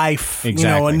new life,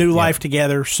 exactly. A new life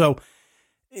together. So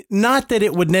not that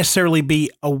it would necessarily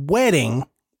be a wedding,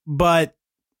 but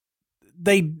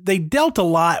they dealt a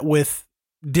lot with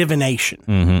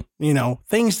divination,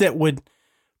 things that would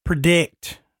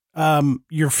predict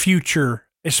your future,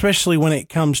 especially when it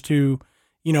comes to,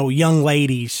 young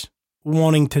ladies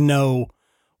wanting to know,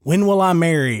 when will I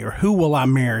marry, or who will I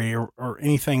marry, or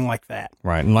anything like that.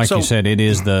 Right. And like you said, it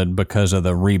is because of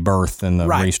the rebirth and the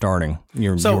restarting.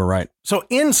 You were right. So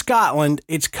in Scotland,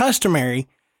 it's customary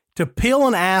to peel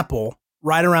an apple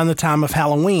right around the time of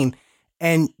Halloween,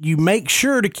 and you make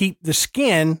sure to keep the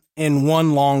skin in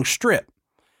one long strip.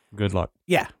 Good luck.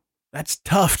 Yeah. That's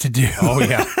tough to do. Oh,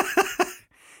 yeah.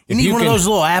 You need one of those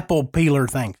little apple peeler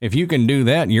things. If you can do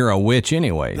that, you're a witch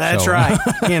anyway. That's right.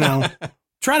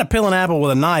 Try to peel an apple with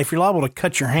a knife. You're liable to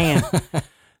cut your hand.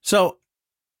 So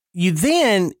you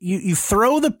then you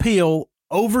throw the peel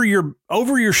over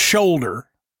your shoulder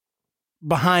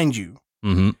behind you.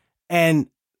 Mm-hmm. And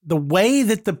the way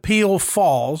that the peel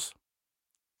falls,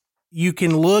 you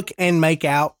can look and make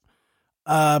out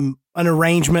an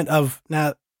arrangement of,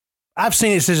 now I've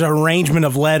seen it says arrangement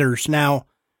of letters. Now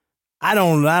I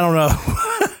don't know.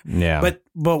 Yeah. But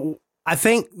I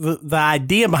think the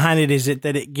idea behind it is that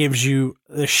it gives you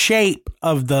the shape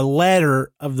of the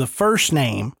letter of the first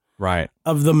name, right,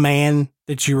 of the man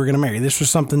that you were going to marry. This was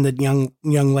something that young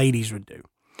ladies would do.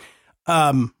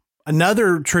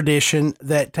 Another tradition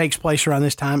that takes place around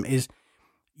this time is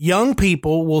young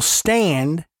people will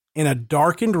stand in a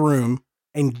darkened room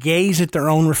and gaze at their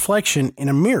own reflection in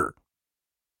a mirror.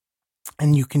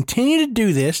 And you continue to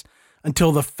do this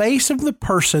until the face of the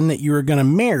person that you are going to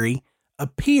marry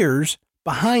appears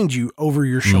behind you over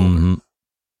your shoulder. Mm-hmm.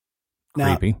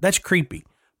 Now, creepy. That's creepy,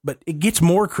 but it gets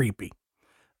more creepy.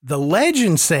 The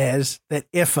legend says that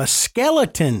if a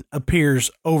skeleton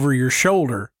appears over your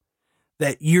shoulder,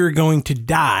 that you're going to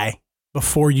die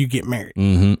before you get married.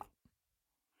 Mm-hmm.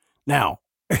 Now,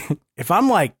 if I'm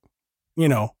like,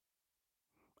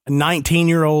 a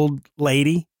 19-year-old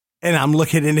lady and I'm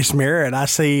looking in this mirror and I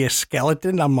see a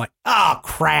skeleton, I'm like, oh,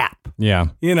 crap. Yeah.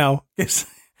 It's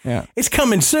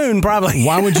coming soon, probably.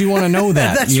 Why would you want to know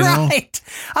that? That's right.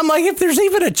 I'm like, if there's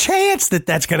even a chance that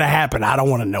that's going to happen, I don't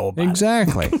want to know about it.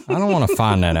 Exactly. I don't want to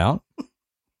find that out.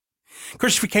 Of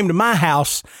course, if you came to my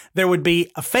house, there would be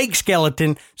a fake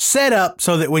skeleton set up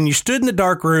so that when you stood in the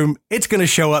dark room, it's going to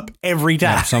show up every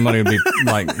time. Yeah, somebody would be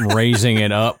like raising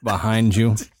it up behind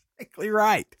you. That's exactly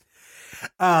right.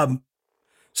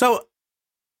 So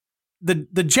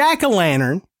the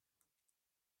jack-o'-lantern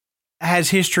has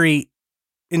history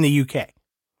in the UK.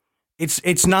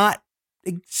 It's not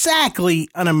exactly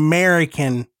an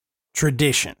American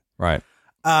tradition. Right.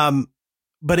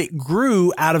 But it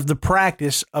grew out of the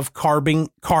practice of carbing.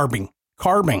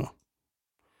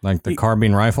 Like the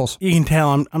carbine rifles? You can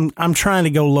tell I'm trying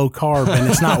to go low carb and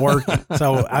it's not working.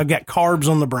 So I've got carbs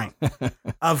on the brain.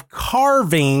 Of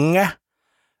carving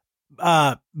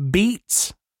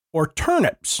beets or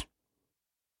turnips.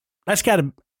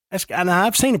 And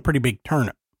I've seen a pretty big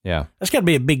turnip. Yeah. That's got to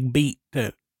be a big beet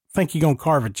to think you're going to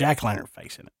carve a jack-o'-lantern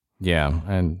face in it. Yeah,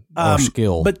 and or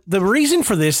skill. But the reason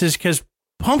for this is because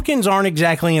pumpkins aren't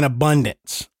exactly in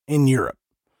abundance in Europe.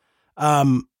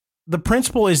 The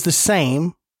principle is the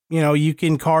same. You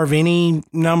can carve any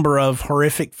number of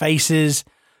horrific faces,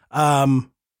 skeleton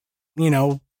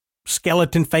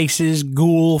faces,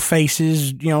 ghoul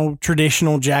faces,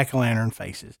 traditional jack-o'-lantern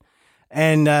faces.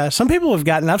 And some people have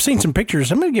I've seen some pictures,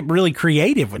 some people get really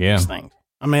creative with these things.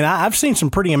 I mean, I've seen some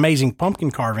pretty amazing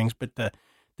pumpkin carvings, but to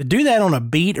do that on a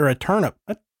beet or a turnip,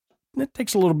 that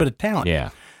takes a little bit of talent. Yeah.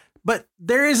 But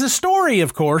there is a story,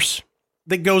 of course,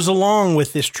 that goes along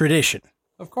with this tradition.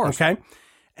 Of course. Okay.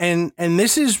 And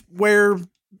this is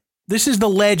the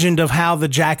legend of how the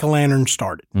jack-o'-lantern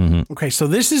started. Mm-hmm. Okay. So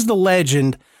this is the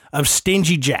legend of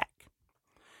Stingy Jack.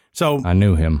 So I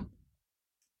knew him.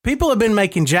 People have been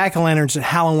making jack-o'-lanterns at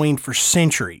Halloween for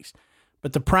centuries,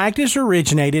 but the practice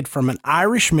originated from an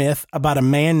Irish myth about a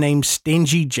man named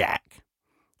Stingy Jack.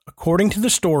 According to the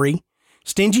story,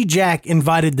 Stingy Jack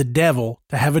invited the devil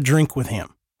to have a drink with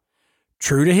him.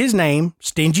 True to his name,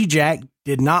 Stingy Jack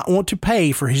did not want to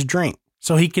pay for his drink,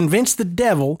 so he convinced the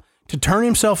devil to turn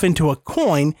himself into a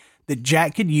coin that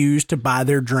Jack could use to buy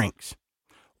their drinks.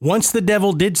 Once the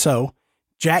devil did so,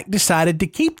 Jack decided to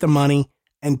keep the money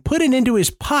and put it into his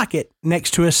pocket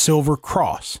next to a silver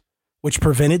cross, which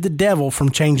prevented the devil from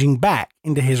changing back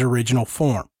into his original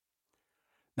form.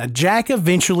 Now, Jack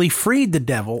eventually freed the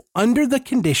devil under the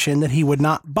condition that he would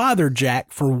not bother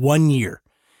Jack for 1 year,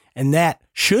 and that,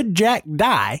 should Jack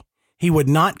die, he would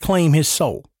not claim his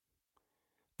soul.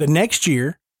 The next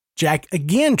year, Jack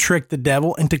again tricked the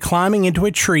devil into climbing into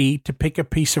a tree to pick a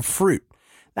piece of fruit.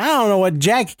 Now, I don't know what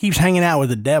Jack keeps hanging out with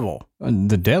the devil.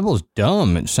 The devil's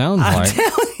dumb, it sounds like. I'm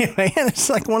telling you, man, it's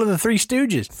like one of the Three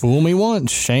Stooges. Fool me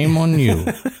once, shame on you.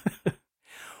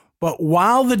 But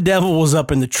while the devil was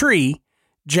up in the tree,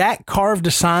 Jack carved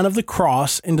a sign of the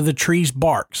cross into the tree's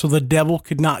bark so the devil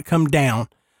could not come down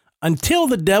until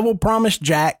the devil promised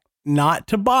Jack not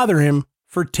to bother him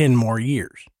for 10 more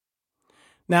years.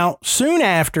 Now, soon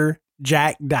after,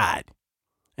 Jack died.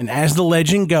 And as the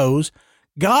legend goes,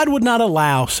 God would not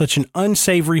allow such an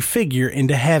unsavory figure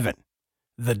into heaven.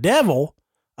 The devil,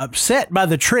 upset by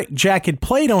the trick Jack had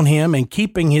played on him and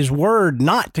keeping his word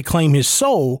not to claim his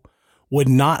soul, would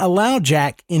not allow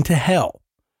Jack into hell.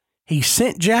 He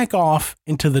sent Jack off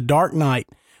into the dark night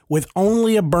with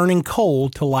only a burning coal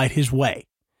to light his way.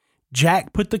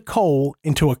 Jack put the coal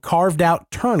into a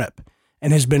carved-out turnip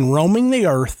and has been roaming the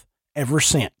earth ever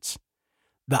since.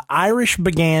 The Irish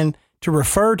began to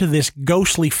refer to this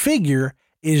ghostly figure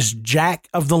as Jack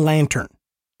of the Lantern,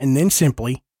 and then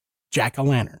simply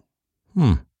Jack-o'-lantern.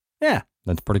 Yeah.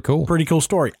 That's pretty cool. Pretty cool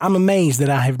story. I'm amazed that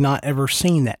I have not ever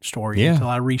seen that story until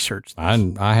I researched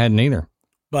this. I hadn't either.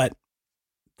 But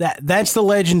that's the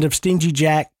legend of Stingy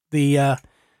Jack, the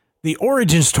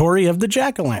origin story of the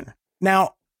Jack-o'-lantern.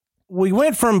 Now, we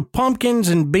went from pumpkins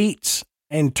and beets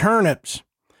and turnips.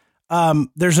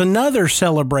 There's another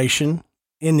celebration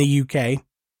in the UK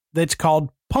that's called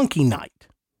Punky Night.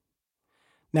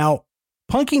 Now,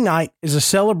 Punky Night is a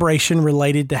celebration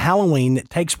related to Halloween that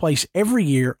takes place every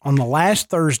year on the last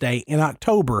Thursday in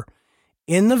October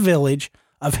in the village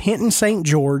of Hinton St.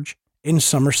 George in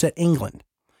Somerset, England.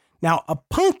 Now, a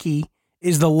punky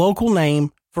is the local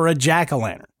name for a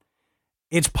jack-o'-lantern.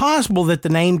 It's possible that the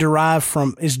name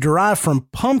is derived from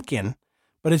pumpkin,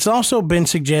 but it's also been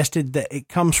suggested that it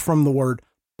comes from the word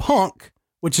punk,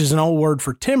 which is an old word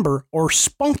for timber, or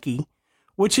spunky,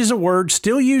 which is a word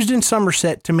still used in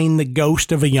Somerset to mean the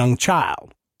ghost of a young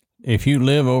child. If you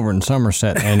live over in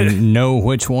Somerset and know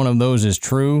which one of those is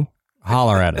true,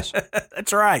 holler at us.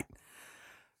 That's right.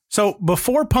 So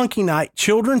before Punky Night,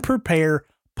 children prepare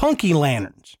punky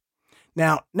lanterns.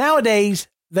 Now, nowadays,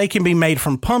 they can be made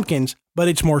from pumpkins, but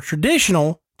it's more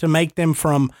traditional to make them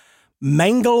from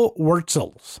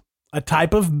mangelwurzels, a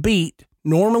type of beet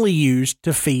normally used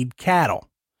to feed cattle.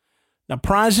 Now,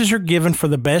 prizes are given for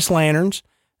the best lanterns,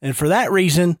 and for that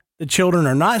reason, the children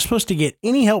are not supposed to get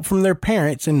any help from their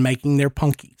parents in making their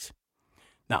punkies.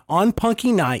 Now, on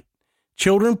Punky Night,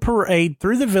 children parade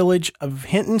through the village of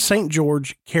Hinton St.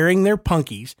 George carrying their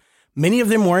punkies, many of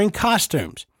them wearing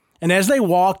costumes. And as they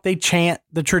walk, they chant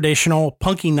the traditional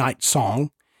Punky Night song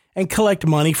and collect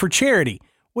money for charity,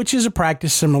 which is a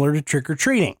practice similar to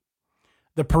trick-or-treating.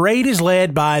 The parade is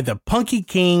led by the Punky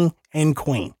King and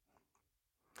Queen.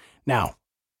 Now,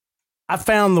 I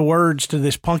found the words to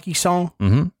this punky song.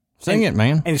 Mm-hmm. Sing it,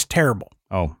 man. And it's terrible.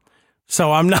 Oh.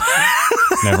 So I'm not.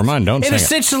 Never mind. Don't sing it. It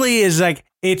essentially is like,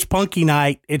 it's Punky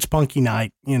Night. It's Punky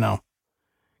Night.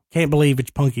 Can't believe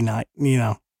it's Punky Night.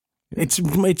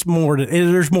 It's more.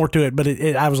 There's more to it, but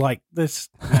I was like, this.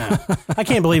 I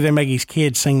can't believe they make these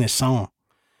kids sing this song.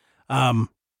 But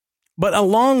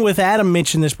along with Adam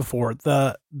mentioned this before,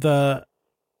 the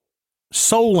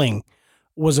souling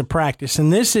was a practice,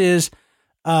 and this is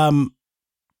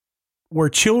where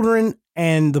children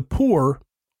and the poor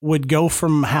would go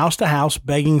from house to house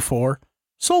begging for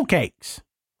soul cakes.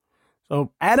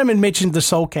 So Adam had mentioned the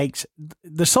soul cakes.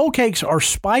 The soul cakes are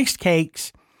spiced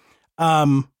cakes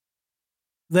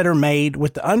that are made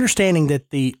with the understanding that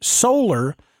the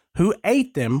souler who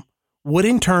ate them would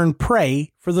in turn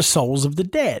pray for the souls of the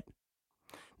dead.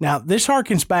 Now, this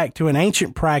harkens back to an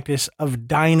ancient practice of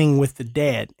dining with the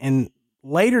dead. And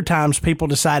later times, people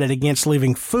decided against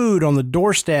leaving food on the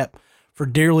doorstep for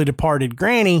dearly departed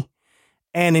Granny,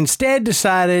 and instead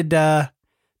decided to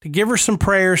give her some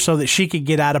prayers so that she could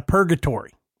get out of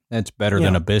purgatory. That's better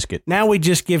than a biscuit. Now we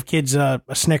just give kids a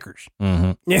Snickers.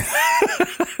 Mm-hmm. Yeah.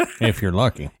 If you're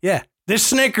lucky. Yeah. This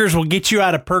Snickers will get you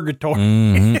out of purgatory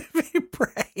if you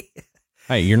pray.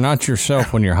 Hey, you're not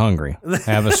yourself when you're hungry.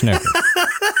 Have a Snickers.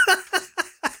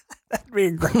 That'd be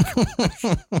a great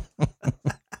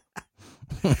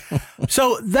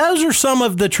So those are some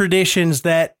of the traditions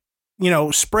that,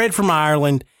 spread from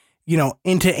Ireland,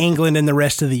 into England and the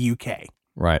rest of the UK.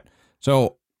 Right.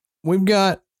 So we've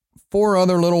got 4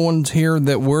 other little ones here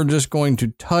that we're just going to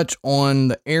touch on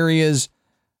the areas,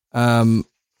 real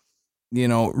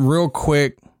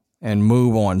quick and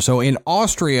move on. So in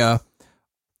Austria,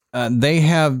 they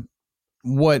have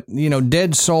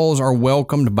dead souls are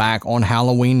welcomed back on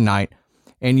Halloween night,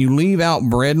 and you leave out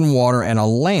bread and water and a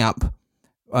lamp,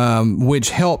 which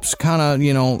helps kind of,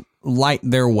 light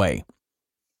their way.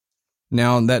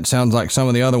 Now that sounds like some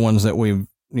of the other ones that we've,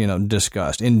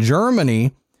 discussed. In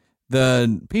Germany,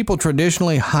 the people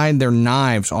traditionally hide their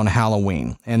knives on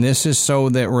Halloween, and this is so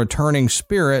that returning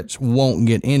spirits won't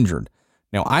get injured.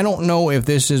 Now, I don't know if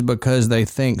this is because they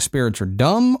think spirits are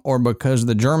dumb or because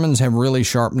the Germans have really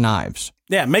sharp knives.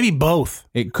 Yeah, maybe both.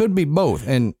 It could be both.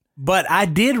 But I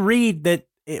did read that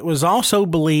it was also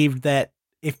believed that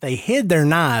if they hid their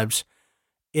knives,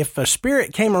 if a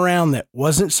spirit came around that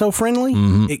wasn't so friendly,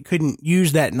 it couldn't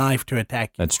use that knife to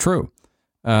attack you. That's true.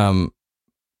 And,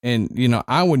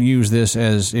 I would use this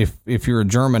as, if you're a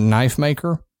German knife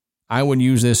maker, I would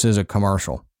use this as a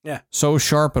commercial. Yeah. So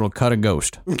sharp, it'll cut a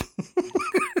ghost.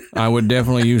 I would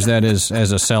definitely use that as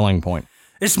a selling point.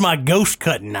 It's my ghost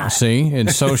cutting knife. See,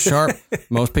 it's so sharp.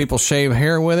 Most people shave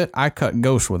hair with it. I cut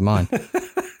ghosts with mine.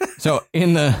 So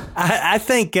I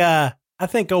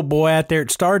think old boy out there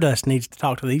at Stardust needs to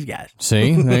talk to these guys.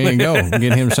 See, there you go.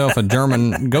 Get himself a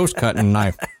German ghost cutting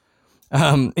knife.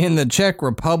 In the Czech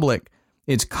Republic,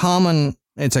 it's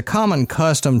a common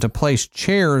custom to place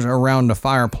chairs around a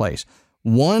fireplace,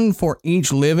 one for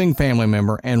each living family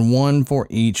member and one for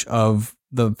each of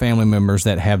the family members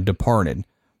that have departed.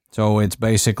 So it's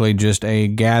basically just a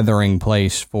gathering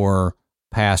place for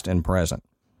past and present.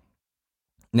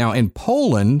 Now, in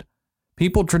Poland,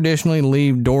 people traditionally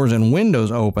leave doors and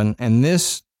windows open, and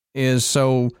this is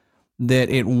so that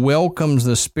it welcomes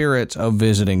the spirits of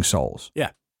visiting souls. Yeah.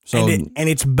 So, and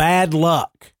it's bad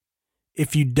luck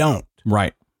if you don't.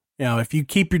 Right. If you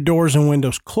keep your doors and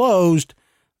windows closed,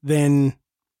 then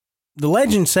the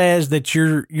legend says that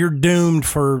you're doomed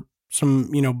for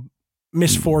some,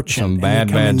 misfortune. Some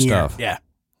bad stuff. Yeah.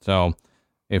 So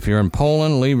if you're in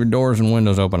Poland, leave your doors and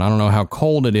windows open. I don't know how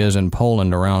cold it is in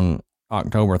Poland around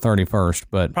October 31st,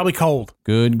 but probably cold.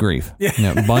 Good grief.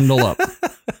 Yeah. Bundle up.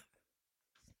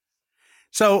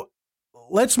 So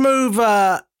let's move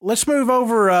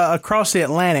over across the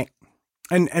Atlantic,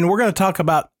 and we're going to talk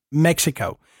about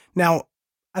Mexico. Now,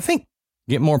 I think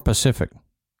get more Pacific.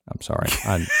 I'm sorry.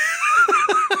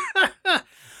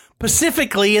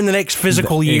 Pacifically in the next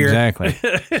physical year. Exactly.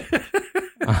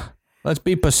 Let's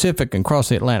be Pacific and cross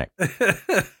the Atlantic.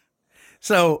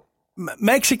 So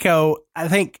Mexico, I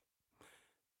think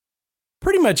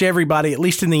pretty much everybody, at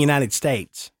least in the United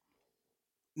States,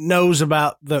 knows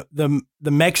about the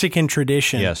Mexican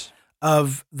tradition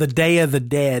of the Day of the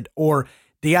Dead, or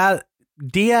Dia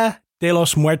de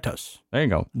los Muertos. There you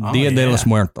go. Dia de los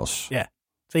Muertos. Yeah.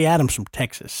 See, Adam's from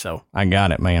Texas, so I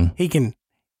got it, man. He can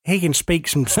speak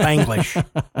some Spanglish.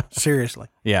 Seriously.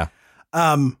 Yeah.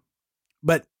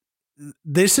 But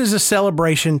this is a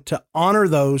celebration to honor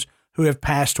those who have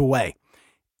passed away.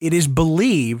 It is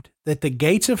believed that the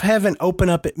gates of heaven open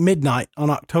up at midnight on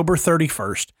October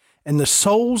 31st, and the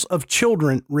souls of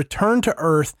children return to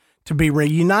earth to be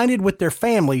reunited with their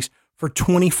families for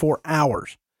 24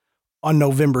 hours. On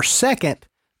November 2nd,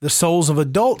 the souls of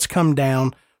adults come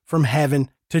down from heaven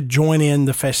to join in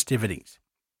the festivities.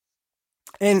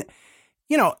 And,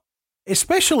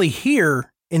 especially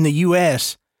here in the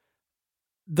U.S.,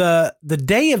 the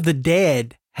Day of the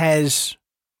Dead has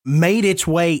made its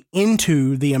way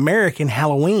into the American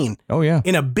Halloween. Oh, yeah.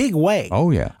 In a big way.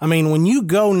 Oh, yeah. I mean, when you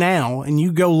go now and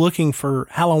you go looking for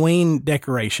Halloween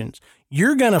decorations,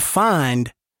 you're going to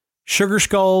find sugar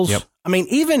skulls. Yep. I mean,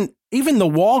 even the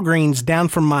Walgreens down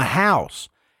from my house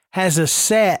has a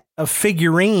set of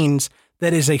figurines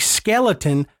that is a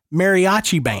skeleton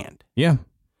mariachi band. Yeah.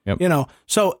 Yep.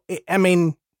 So, I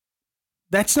mean,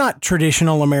 that's not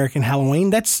traditional American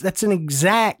Halloween. That's a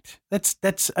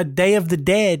Day of the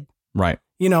Dead, right?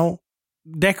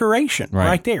 Decoration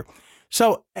right there.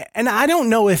 So, and I don't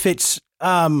know if it's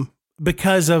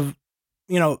because of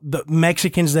the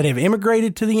Mexicans that have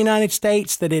immigrated to the United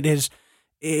States that it is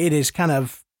kind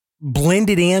of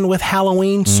blended in with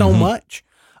Halloween so much,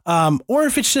 or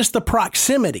if it's just the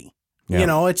proximity.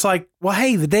 Yeah. It's like, well,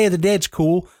 hey, the Day of the Dead's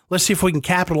cool. Let's see if we can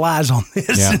capitalize on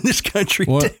this in this country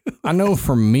too. I know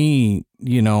for me,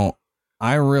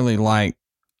 I really like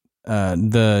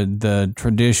the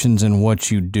traditions and what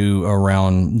you do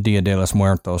around Dia de los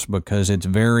Muertos because it's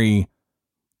very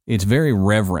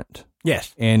reverent.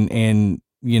 Yes. And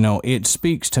it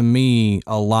speaks to me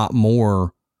a lot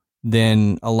more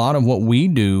than a lot of what we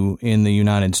do in the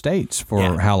United States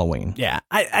for Halloween. Yeah.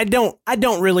 I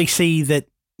don't really see that,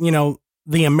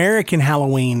 the American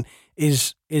Halloween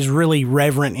is really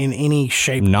reverent in any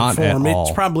shape or form. At all.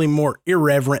 It's probably more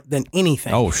irreverent than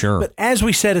anything. Oh, sure. But as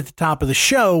we said at the top of the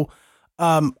show,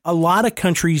 a lot of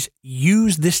countries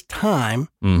use this time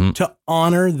to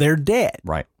honor their dead.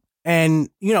 Right. And,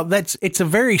 it's a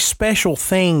very special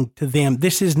thing to them.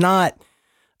 This is not,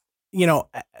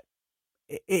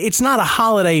 it's not a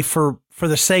holiday for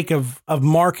the sake of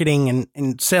marketing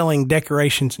and selling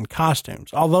decorations and costumes,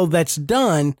 although that's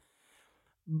done.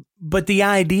 But the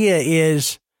idea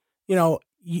is, you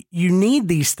need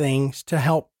these things to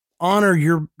help honor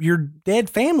your dead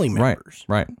family members.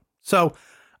 Right. So,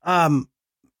 the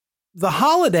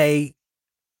holiday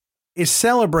is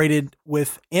celebrated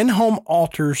with in-home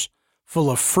altars full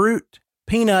of fruit,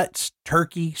 peanuts,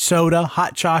 turkey, soda,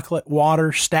 hot chocolate,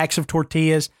 water, stacks of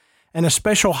tortillas, and a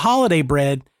special holiday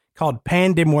bread called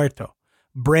pan de muerto,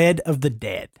 bread of the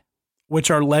dead,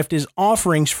 which are left as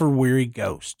offerings for weary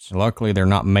ghosts. Luckily, they're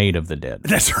not made of the dead.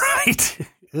 That's right.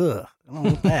 Ugh, I don't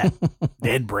want that.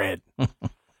 Dead bread.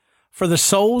 For the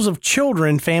souls of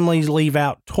children, families leave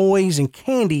out toys and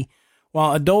candy,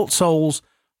 while adult souls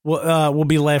will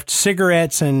be left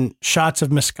cigarettes and shots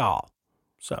of mezcal.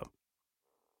 So,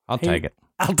 I'll take it.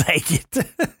 I'll take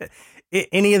it.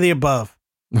 Any of the above.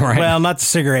 Right. Well, not the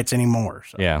cigarettes anymore.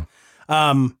 So. Yeah.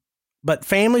 But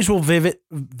families will visit.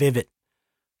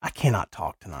 I cannot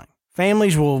talk tonight.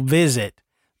 Families will visit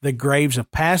the graves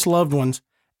of past loved ones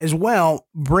as well,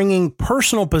 bringing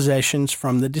personal possessions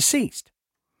from the deceased.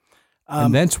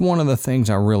 And that's one of the things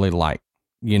I really like,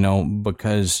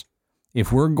 because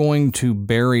if we're going to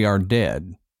bury our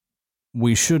dead,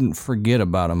 we shouldn't forget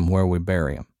about them where we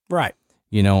bury them. Right.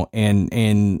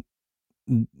 And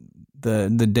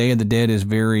the Day of the Dead is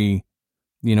very,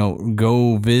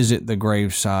 go visit the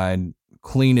graveside,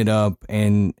 clean it up,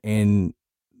 and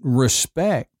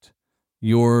respect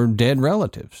your dead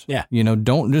relatives. Yeah.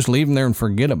 Don't just leave them there and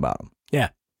forget about them. Yeah.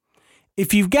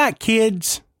 If you've got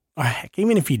kids, or heck,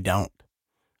 even if you don't,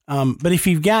 but if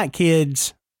you've got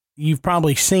kids, you've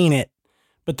probably seen it.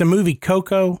 But the movie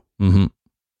Coco, mm-hmm.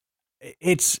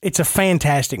 it's a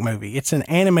fantastic movie. It's an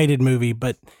animated movie,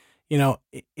 but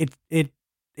it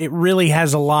really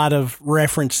has a lot of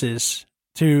references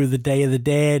to the Day of the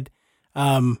Dead,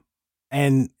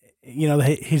 and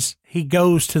he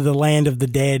goes to the land of the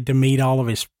dead to meet all of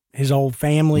his old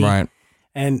family, right?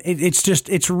 And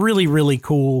it's really, really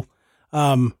cool.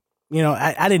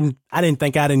 I didn't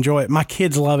think I'd enjoy it. My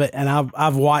kids love it, and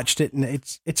I've watched it, and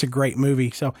it's a great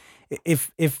movie. So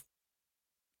if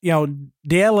Dia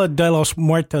de los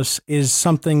Muertos is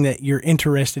something that you're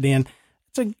interested in,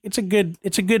 it's a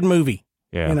good movie.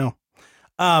 Yeah.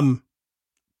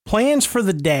 Plans for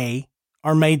the day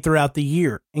are made throughout the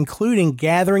year, including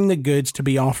gathering the goods to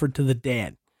be offered to the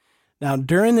dead. Now,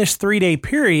 during this 3-day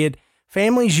period,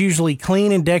 families usually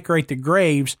clean and decorate the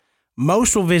graves.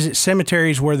 Most will visit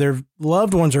cemeteries where their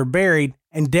loved ones are buried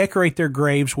and decorate their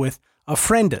graves with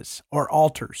ofrendas or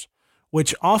altars,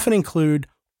 which often include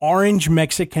orange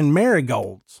Mexican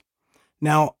marigolds.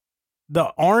 Now, the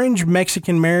orange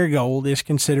Mexican marigold is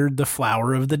considered the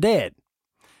flower of the dead.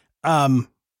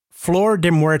 Flor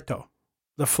de Muerto,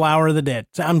 the flower of the dead.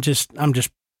 So I'm just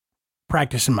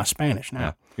practicing my Spanish now.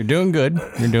 Yeah. You're doing good.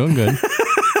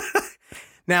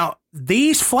 Now,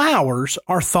 these flowers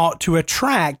are thought to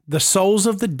attract the souls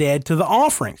of the dead to the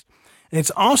offerings. And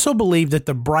it's also believed that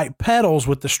the bright petals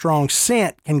with the strong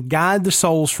scent can guide the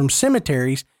souls from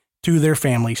cemeteries to their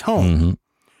family's home. Mm-hmm.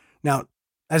 Now,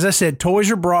 as I said,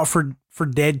 toys are brought for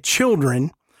dead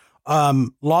children,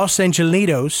 Los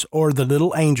Angelitos, or the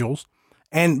Little Angels,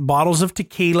 and bottles of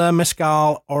tequila,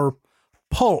 mezcal, or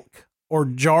pulque, or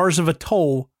jars of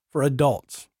Atol for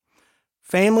adults.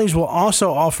 Families will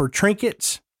also offer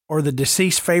trinkets or the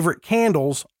deceased's favorite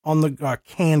candles on the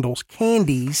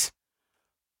candies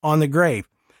on the grave.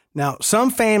 Now, some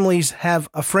families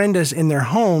have ofrendas in their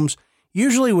homes,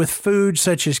 usually with food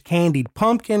such as candied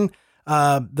pumpkin,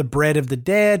 the bread of the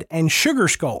dead, and sugar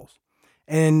skulls.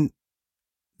 And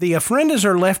the ofrendas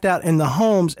are left out in the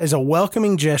homes as a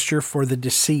welcoming gesture for the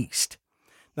deceased.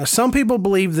 Now, some people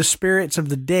believe the spirits of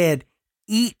the dead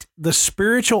eat the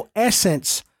spiritual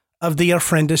essence of the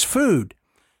ofrenda's food.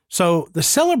 So the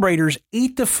celebrators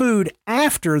eat the food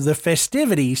after the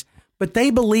festivities, but they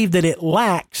believe that it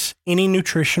lacks any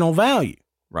nutritional value.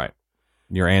 Right.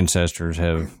 Your ancestors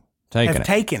have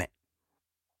taken it.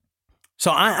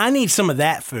 So I need some of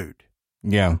that food.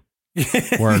 Yeah.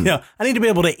 I need to be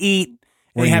able to eat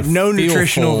and have no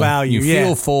nutritional value. You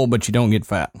feel full, but you don't get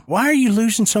fat. Why are you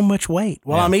losing so much weight?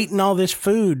 Well, I'm eating all this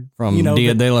food from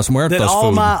Dia de los Muertos that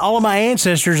food. all of my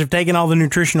ancestors have taken all the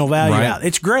nutritional value out.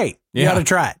 It's great. You got to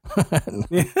try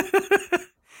it.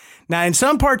 Now, in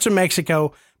some parts of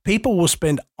Mexico, people will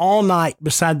spend all night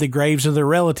beside the graves of their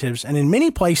relatives, and in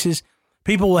many places,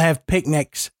 people will have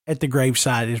picnics at the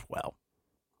graveside as well.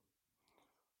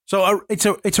 So it's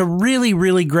a really,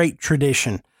 really great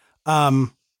tradition.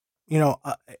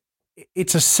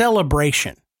 It's a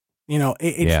celebration.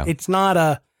 It's not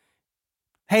a,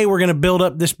 hey, we're going to build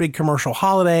up this big commercial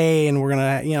holiday and we're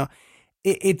going to,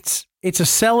 it's a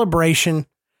celebration.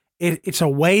 It's a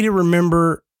way to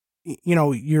remember,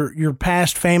 your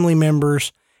past family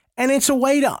members, and it's a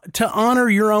way to honor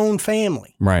your own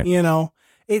family. Right.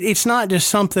 it's not just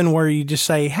something where you just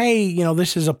say, hey,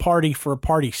 this is a party for a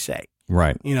party's sake.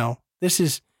 Right. This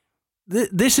is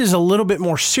a little bit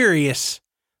more serious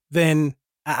than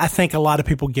I think a lot of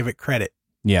people give it credit.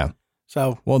 Yeah.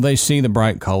 So, well, they see the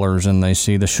bright colors and they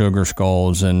see the sugar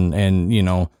skulls and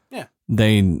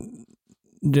they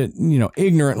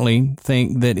ignorantly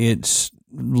think that it's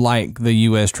like the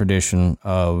U.S. tradition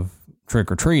of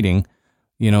trick or treating.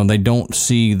 They don't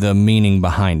see the meaning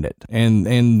behind it. And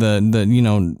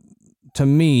the to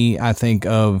me, I think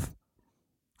of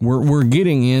we're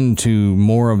getting into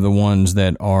more of the ones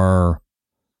that are,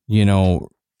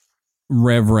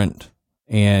 reverent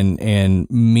and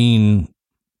mean,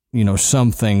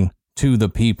 something to the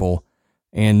people.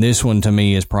 And this one to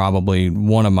me is probably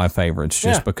one of my favorites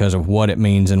just because of what it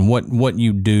means and what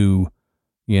you do.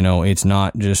 It's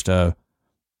not just a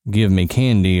give me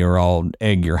candy or I'll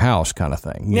egg your house kind of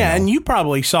thing. Yeah. And you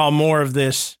probably saw more of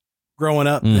this growing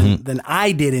up than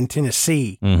I did in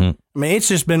Tennessee. Mm-hmm. I mean, it's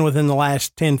just been within the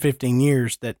last 10, 15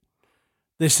 years that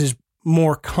this is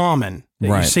more common that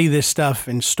you see this stuff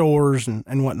in stores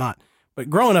and whatnot. But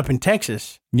growing up in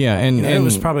Texas, and it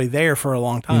was probably there for a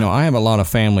long time. I have a lot of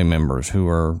family members who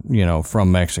are,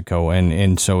 from Mexico,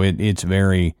 and so it's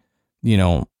very,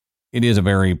 it is a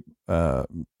very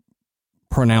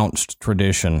pronounced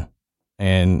tradition,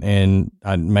 and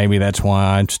maybe that's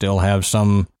why I still have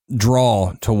some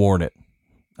draw toward it.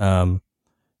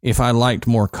 If I liked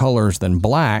more colors than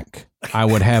black, I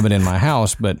would have it in my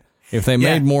house, but if they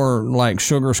made more like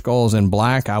sugar skulls in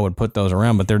black, I would put those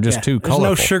around, but they're just too colorful.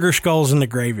 There's no sugar skulls in the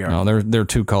graveyard. No, they're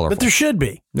too colorful. But there should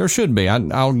be. There should be.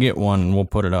 I'll get one and we'll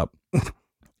put it up.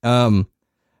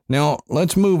 Now,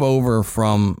 let's move over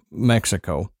from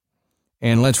Mexico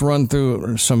and let's run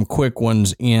through some quick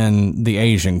ones in the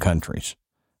Asian countries.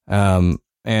 And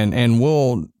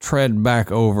we'll tread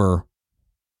back over,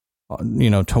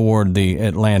 toward the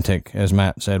Atlantic, as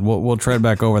Matt said. We'll tread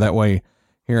back over that way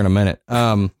here in a minute.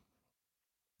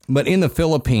 But in the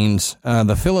Philippines,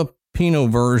 the Filipino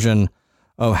version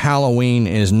of Halloween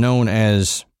is known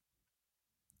as,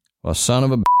 son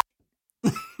of a.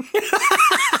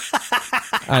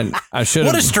 I should.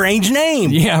 What a strange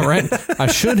name! Yeah, right. I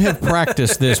should have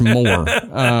practiced this more.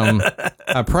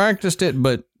 I practiced it,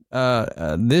 but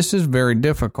this is very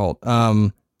difficult.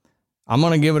 I'm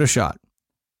gonna give it a shot.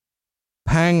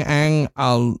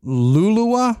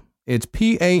 Pangangalulua. It's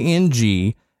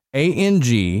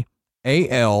PANGALULUWA.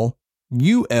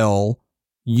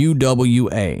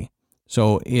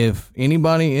 So if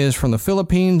anybody is from the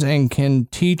Philippines and can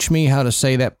teach me how to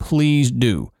say that, please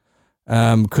do.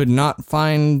 Could not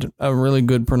find a really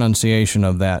good pronunciation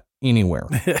of that anywhere.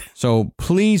 So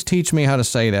please teach me how to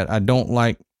say that. I don't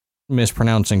like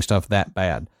mispronouncing stuff that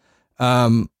bad.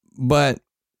 But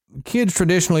kids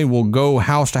traditionally will go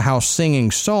house to house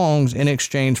singing songs in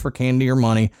exchange for candy or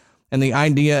money. And the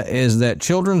idea is that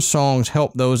children's songs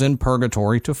help those in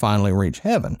purgatory to finally reach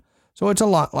heaven. So it's a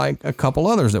lot like a couple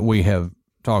others that we have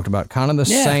talked about, kind of the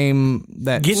same,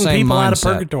 that getting same people mindset. out of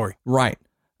purgatory. Right.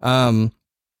 Now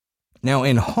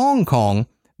in Hong Kong,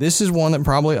 this is one that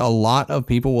probably a lot of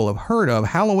people will have heard of.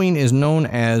 Halloween is known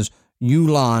as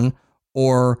Yulan,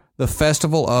 or the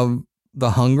Festival of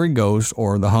the Hungry Ghost,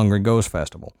 or the Hungry Ghost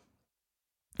Festival.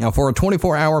 Now for a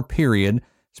 24-hour period,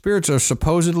 spirits are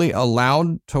supposedly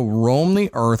allowed to roam the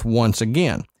earth once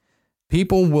again.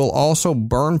 People will also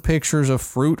burn pictures of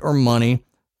fruit or money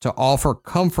to offer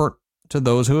comfort to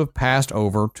those who have passed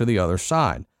over to the other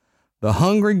side. The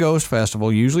Hungry Ghost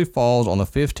Festival usually falls on the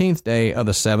 15th day of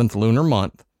the 7th lunar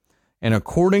month, and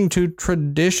according to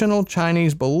traditional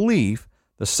Chinese belief,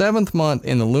 the 7th month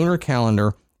in the lunar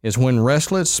calendar is when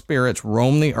restless spirits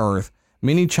roam the earth.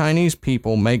 Many Chinese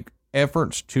people make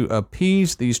efforts to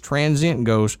appease these transient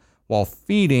ghosts while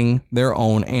feeding their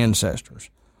own ancestors.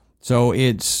 So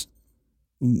it's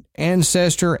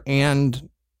ancestor and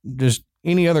just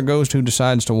any other ghost who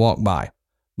decides to walk by,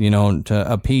 to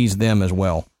appease them as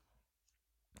well.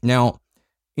 Now,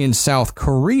 in South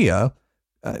Korea,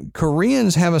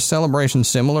 Koreans have a celebration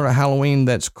similar to Halloween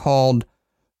that's called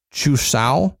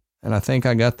Chuseok, and I think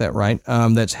I got that right,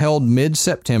 that's held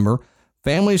mid-September.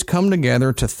 Families come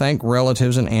together to thank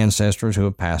relatives and ancestors who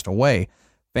have passed away.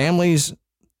 Families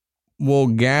will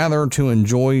gather to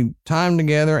enjoy time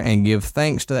together and give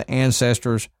thanks to the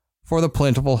ancestors for the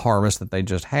plentiful harvest that they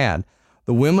just had.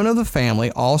 The women of the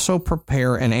family also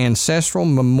prepare an ancestral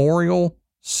memorial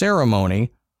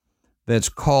ceremony that's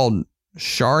called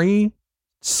Charye,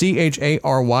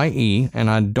 Charye, and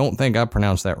I don't think I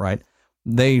pronounced that right.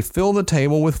 They fill the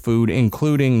table with food,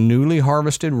 including newly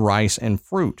harvested rice and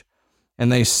fruit.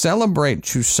 And they celebrate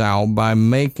Chuseok by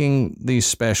making these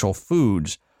special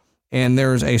foods. And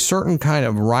there's a certain kind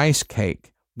of rice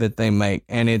cake that they make,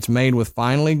 and it's made with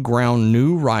finely ground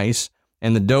new rice,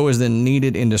 and the dough is then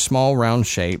kneaded into small round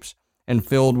shapes and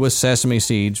filled with sesame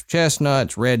seeds,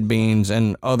 chestnuts, red beans,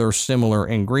 and other similar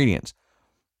ingredients.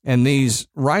 And these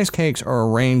rice cakes are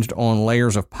arranged on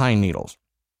layers of pine needles.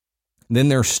 Then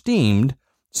they're steamed,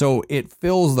 so it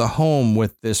fills the home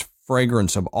with this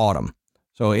fragrance of autumn.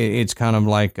 So it's kind of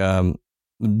like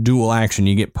dual action.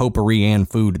 You get potpourri and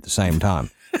food at the same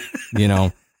time.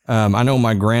 I know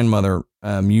my grandmother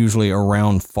usually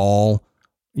around fall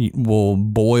will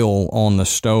boil on the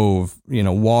stove,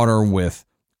 water with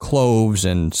cloves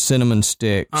and cinnamon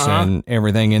sticks and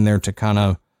everything in there to kind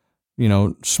of,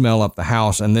 smell up the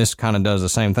house. And this kind of does the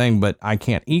same thing, but I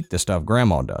can't eat the stuff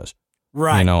Grandma does.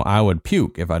 Right. I would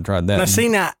puke if I tried that. Now,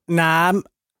 see, I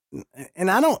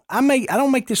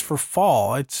don't make this for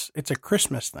fall. It's a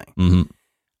Christmas thing. Mm-hmm.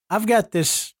 I've got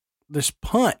this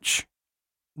punch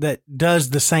that does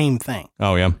the same thing.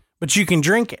 Oh, yeah. But you can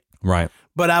drink it. Right.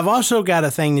 But I've also got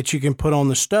a thing that you can put on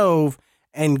the stove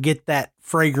and get that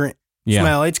fragrant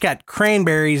smell. It's got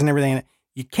cranberries and everything in it.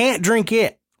 You can't drink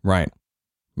it. Right.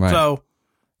 Right. So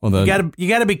you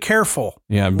gotta be careful.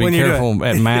 Yeah, be careful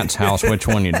at Matt's house which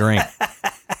one you drink.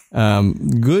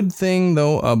 Good thing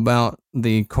though about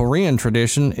the Korean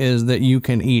tradition is that you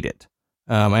can eat it.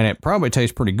 And it probably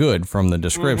tastes pretty good from the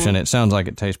description. Mm-hmm. It sounds like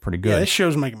it tastes pretty good. Yeah, this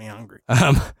show's making me hungry.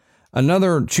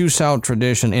 Another Chuseok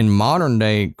tradition in modern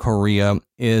day Korea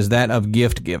is that of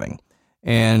gift giving.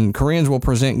 And Koreans will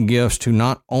present gifts to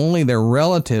not only their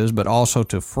relatives, but also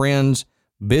to friends,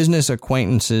 business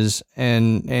acquaintances,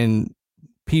 and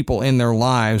people in their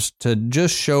lives to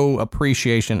just show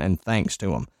appreciation and thanks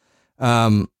to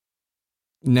them.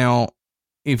 Now,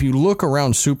 if you look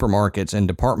around supermarkets and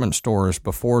department stores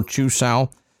before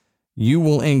Chuseok, you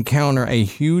will encounter a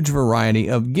huge variety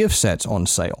of gift sets on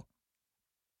sale.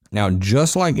 Now,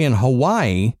 just like in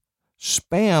Hawaii,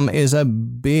 Spam is a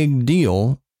big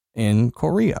deal in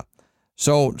Korea.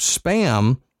 So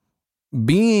Spam,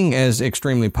 being as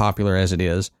extremely popular as it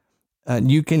is,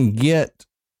 you can get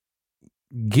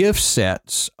gift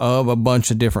sets of a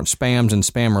bunch of different Spams and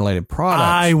Spam-related products.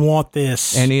 I want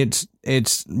this. And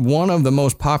it's one of the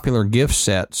most popular gift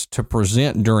sets to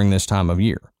present during this time of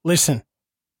year. Listen,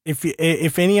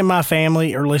 if any of my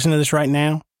family are listening to this right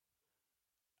now,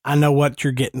 I know what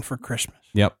you're getting for Christmas.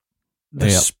 Yep. The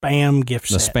Spam gift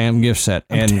set. The Spam gift set.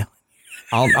 And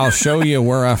I'll show you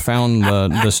where I found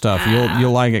the stuff.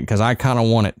 You'll like it because I kind of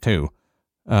want it too.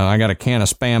 I got a can of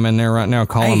Spam in there right now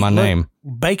calling my name.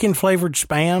 Bacon flavored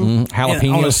Spam.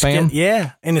 Jalapeno Spam.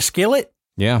 Yeah. In a skillet.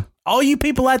 Yeah. All you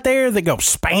people out there that go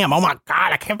Spam, oh my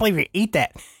God, I can't believe you eat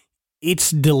that.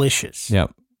 It's delicious.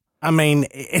 Yep. I mean,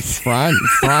 it's fry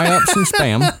up some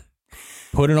Spam,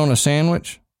 put it on a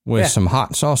sandwich with some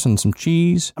hot sauce and some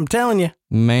cheese. I'm telling you.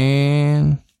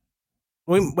 Man.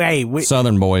 We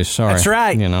Southern boys, sorry. That's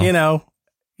right. Yeah,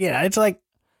 it's like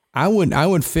I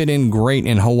would fit in great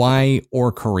in Hawaii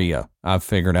or Korea. I've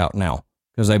figured out now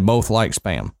because they both like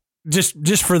Spam.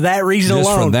 Just for that reason alone.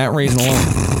 Just for that reason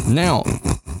alone. Now,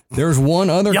 there's one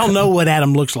other. Y'all know what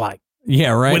Adam looks like.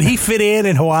 Yeah, right. Would he fit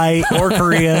in Hawaii or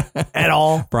Korea at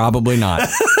all? Probably not.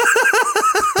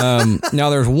 Now,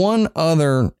 there's one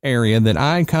other area that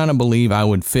I kind of believe I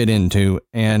would fit into,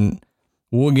 and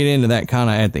we'll get into that kind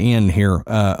of at the end here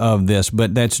of this,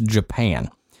 but that's Japan.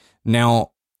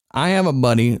 Now, I have a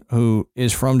buddy who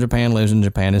is from Japan, lives in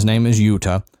Japan. His name is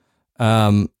Yuta.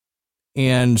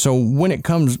 And so when it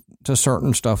comes to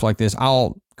certain stuff like this,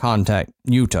 I'll contact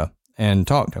Yuta and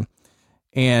talk to him.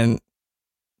 And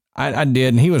I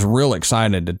did, and he was real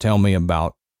excited to tell me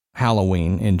about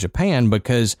Halloween in Japan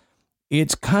because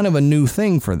it's kind of a new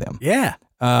thing for them. Yeah.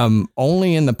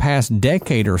 Only in the past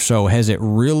decade or so has it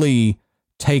really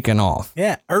taken off.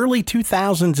 Yeah. Early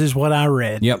 2000s is what I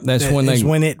read. Yep. That's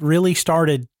when it really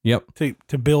started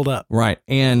to build up. Right.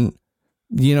 And,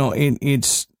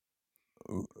 it's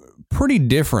pretty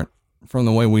different from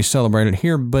the way we celebrate it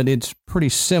here, but it's pretty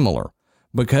similar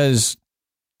because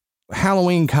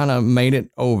Halloween kind of made it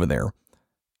over there,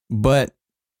 but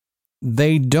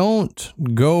they don't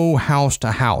go house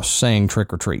to house saying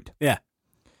trick or treat. Yeah.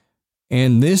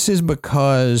 And this is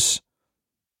because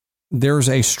there's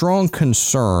a strong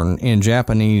concern in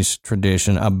Japanese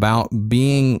tradition about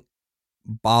being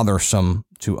bothersome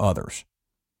to others.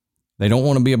 They don't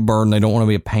want to be a burden. They don't want to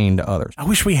be a pain to others. I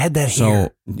wish we had that here.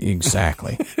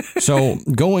 Exactly. So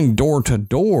going door to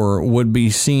door would be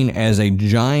seen as a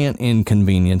giant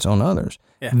inconvenience on others.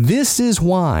 Yeah. This is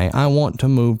why I want to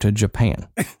move to Japan.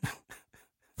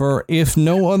 For if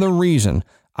no other reason,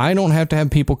 I don't have to have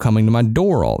people coming to my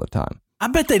door all the time. I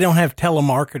bet they don't have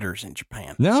telemarketers in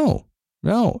Japan. No.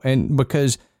 No, and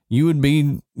because you would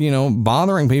be,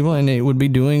 bothering people, and it would be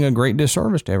doing a great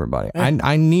disservice to everybody.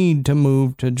 I need to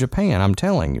move to Japan. I'm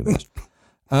telling you this.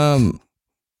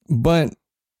 But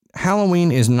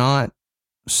Halloween is not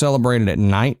celebrated at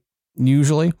night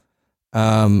usually,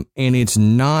 and it's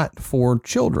not for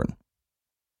children.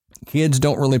 Kids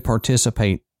don't really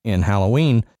participate in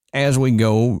Halloween. As we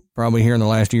go, probably here in the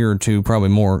last year or two, probably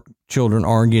more children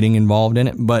are getting involved in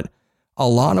it. But a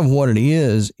lot of what it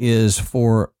is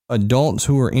for adults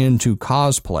who are into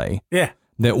cosplay. Yeah.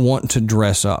 That want to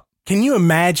dress up. Can you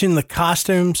imagine the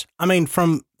costumes? I mean,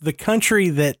 from the country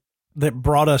that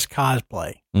brought us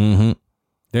cosplay. Mm-hmm.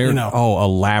 They're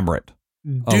elaborate.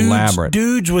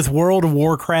 Dudes with World of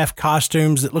Warcraft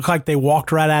costumes that look like they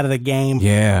walked right out of the game.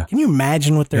 Yeah. Can you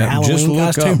imagine what their Halloween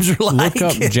costumes are like? Look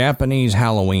up Japanese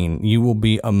Halloween. You will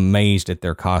be amazed at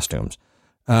their costumes.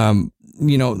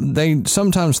 They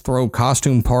sometimes throw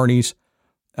costume parties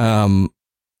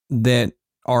that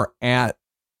are at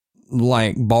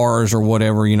like bars or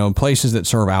whatever, places that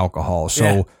serve alcohol.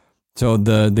 So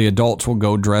the adults will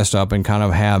go dressed up and kind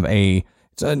of have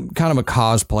it's a kind of a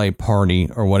cosplay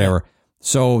party or whatever. Yeah.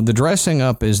 So the dressing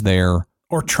up is there.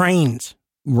 Or trains.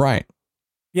 Right.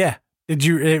 Yeah. Did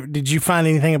you find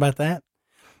anything about that?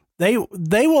 They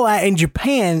will, in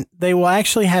Japan, they will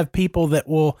actually have people that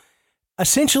will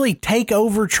essentially take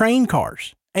over train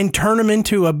cars and turn them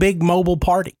into a big mobile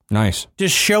party. Nice.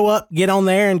 Just show up, get on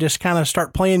there, and just kind of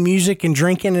start playing music and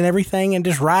drinking and everything and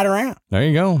just ride around. There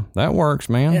you go. That works,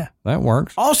 man. Yeah. That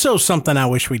works. Also something I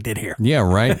wish we did here. Yeah,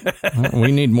 right.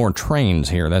 We need more trains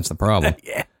here. That's the problem.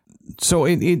 Yeah. So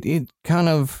it kind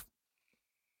of,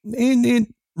 it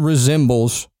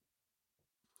resembles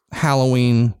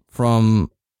Halloween from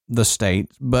the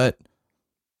States, but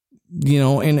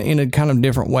in a kind of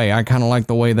different way. I kind of like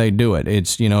the way they do it.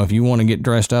 It's, if you want to get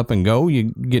dressed up and go,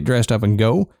 you get dressed up and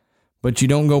go, but you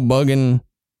don't go bugging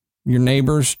your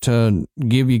neighbors to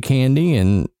give you candy.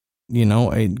 And,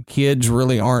 kids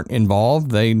really aren't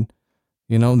involved. They,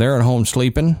 they're at home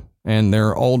sleeping and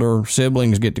their older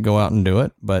siblings get to go out and do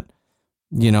it. But,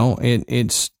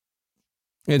 it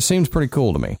seems pretty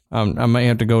cool to me. I may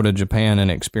have to go to Japan and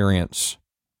experience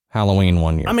Halloween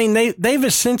one year. I mean, they've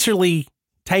essentially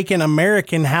taken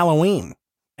American Halloween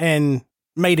and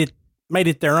made it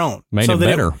their own. Made it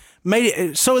better. Made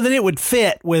it so that it would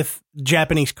fit with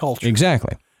Japanese culture.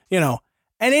 Exactly. And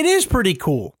it is pretty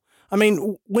cool. I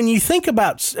mean, when you think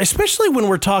about, especially when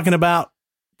we're talking about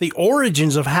the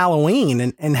origins of Halloween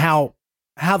and how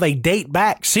they date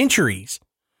back centuries,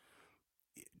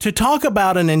 to talk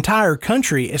about an entire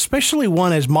country, especially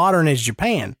one as modern as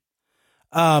Japan,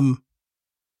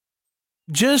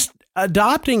 just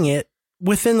adopting it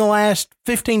within the last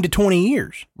 15 to 20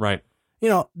 years. Right.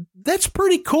 That's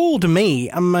pretty cool to me.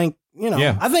 I mean,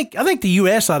 yeah. I think the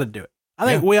U.S. ought to do it. I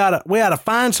think we ought to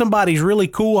find somebody's really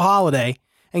cool holiday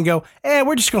and go,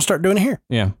 we're just going to start doing it here.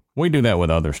 Yeah. We do that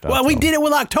with other stuff. Well, we did it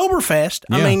with Oktoberfest.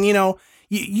 Yeah. I mean,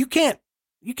 you can't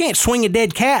swing a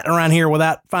dead cat around here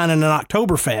without finding an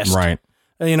Oktoberfest. Right.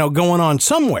 Going on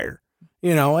somewhere,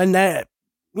 and that,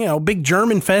 big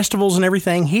German festivals and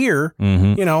everything here,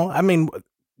 mm-hmm. I mean,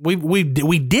 we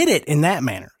did it in that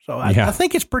manner. So I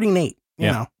think it's pretty neat. You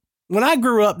know, when I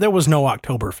grew up, there was no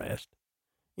Oktoberfest.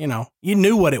 You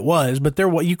knew what it was, but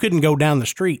you couldn't go down the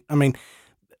street. I mean,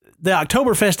 the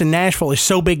Oktoberfest in Nashville is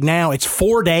so big now; it's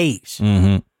 4 days.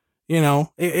 Mm-hmm.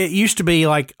 It used to be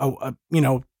like a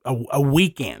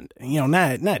weekend.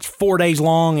 Now it's 4 days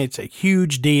long. It's a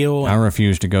huge deal. I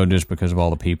refuse to go just because of all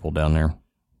the people down there.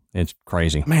 It's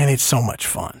crazy. Man, it's so much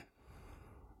fun.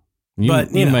 You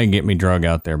may get me drug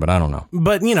out there, but I don't know.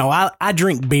 But I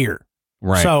drink beer,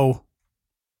 right? So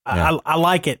I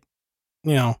like it.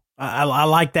 I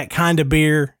like that kind of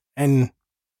beer, and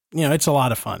it's a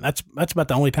lot of fun. That's about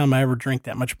the only time I ever drink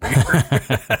that much beer.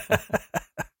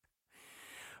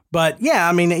 But yeah,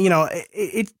 I mean,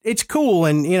 it's cool,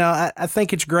 and I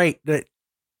think it's great that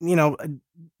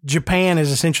Japan has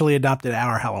essentially adopted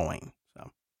our Halloween.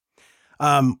 So,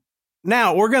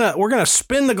 now we're gonna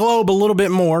spin the globe a little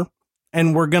bit more.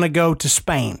 And we're going to go to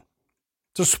Spain.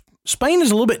 So Spain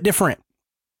is a little bit different.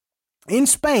 In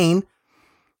Spain,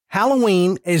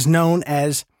 Halloween is known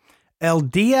as El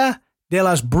Día de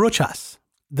las Brujas,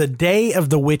 the Day of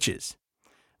the Witches.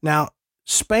 Now,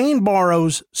 Spain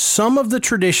borrows some of the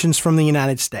traditions from the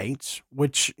United States,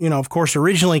 which, of course,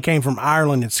 originally came from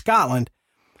Ireland and Scotland.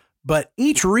 But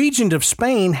each region of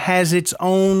Spain has its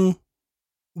own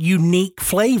unique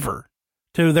flavor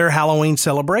to their Halloween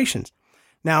celebrations.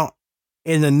 Now,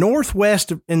 in the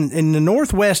northwest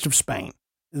of Spain,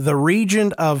 the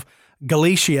region of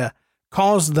Galicia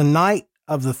calls the night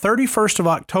of the 31st of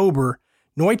October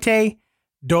Noite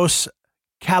dos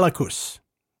Calicus,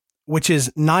 which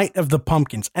is Night of the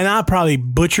Pumpkins. And I probably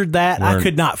butchered that. Word. I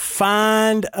could not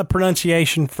find a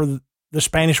pronunciation for the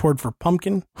Spanish word for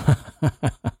pumpkin.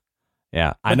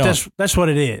 Yeah, That's what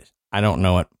it is. I don't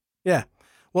know it. Yeah.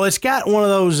 Well, it's got one of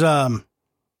those,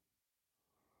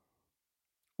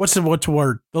 what's the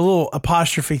word? The little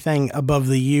apostrophe thing above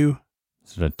the U.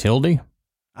 Is it a tilde?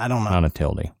 I don't know. Not a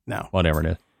tilde. No. Whatever it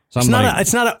is. It's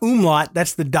not a umlaut.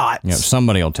 That's the dots. Yeah,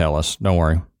 somebody will tell us. Don't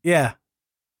worry. Yeah.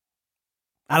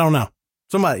 I don't know.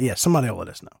 Somebody will let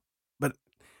us know. But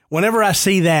whenever I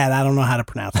see that, I don't know how to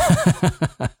pronounce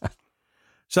it.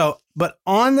 So, but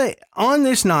on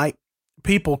this night,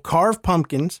 people carve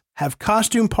pumpkins, have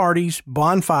costume parties,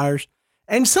 bonfires,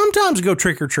 and sometimes go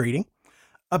trick-or-treating.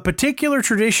 A particular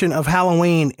tradition of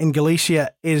Halloween in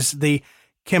Galicia is the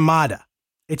queimada.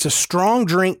 It's a strong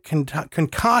drink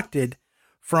concocted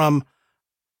from...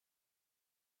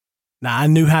 Now, I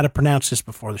knew how to pronounce this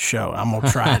before the show. I'm going to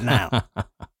try it now.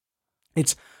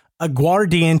 It's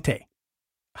aguardiente.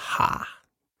 Ha.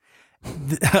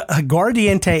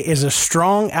 Aguardiente is a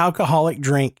strong alcoholic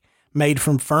drink made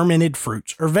from fermented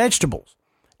fruits or vegetables.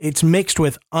 It's mixed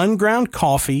with unground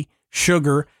coffee,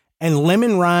 sugar, and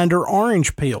lemon rind or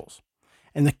orange peels.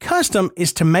 And the custom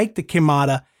is to make the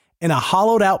queimada in a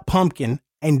hollowed out pumpkin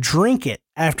and drink it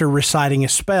after reciting a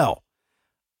spell,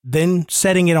 then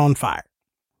setting it on fire.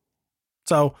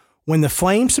 So when the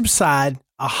flames subside,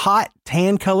 a hot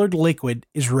tan-colored liquid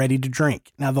is ready to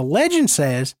drink. Now, the legend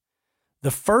says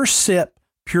the first sip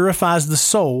purifies the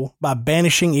soul by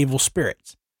banishing evil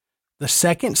spirits. The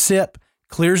second sip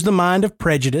clears the mind of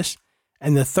prejudice,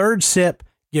 and the third sip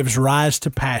gives rise to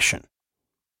passion.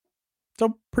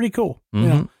 So pretty cool. Mm-hmm. You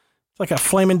know, it's like a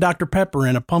flaming Dr. Pepper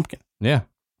in a pumpkin. Yeah.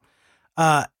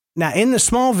 Now, in the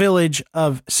small village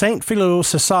of St. Feliu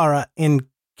Cesara in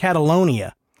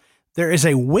Catalonia, there is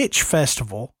a witch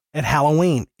festival at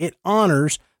Halloween. It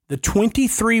honors the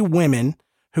 23 women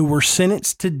who were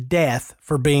sentenced to death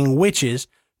for being witches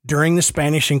during the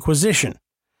Spanish Inquisition.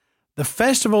 The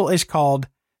festival is called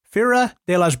Feria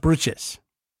de las Brujas,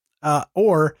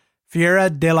 or Feria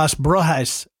de las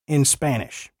Brujas in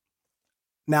Spanish.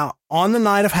 Now, on the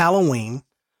night of Halloween,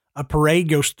 a parade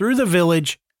goes through the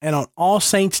village, and on All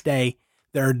Saints' Day,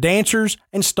 there are dancers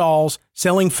and stalls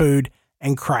selling food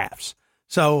and crafts.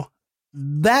 So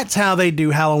that's how they do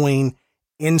Halloween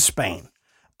in Spain.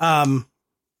 And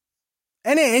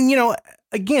you know,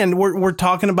 again, we're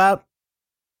talking about,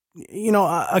 you know,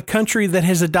 a country that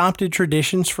has adopted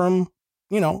traditions from,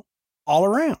 you know, all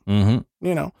around. Mm-hmm.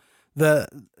 You know,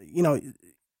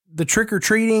 the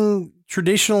trick-or-treating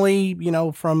traditionally, you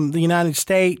know, from the United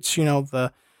States, you know,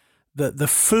 the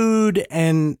food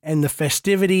and the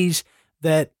festivities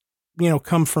that, you know,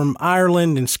 come from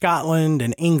Ireland and Scotland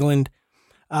and England.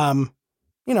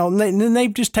 You know, and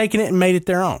they've just taken it and made it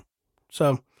their own.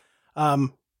 So,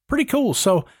 pretty cool.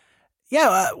 So,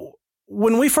 yeah,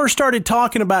 when we first started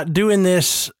talking about doing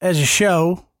this as a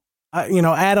show, you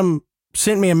know, Adam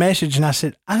sent me a message and I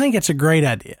said, I think it's a great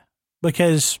idea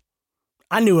because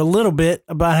I knew a little bit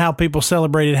about how people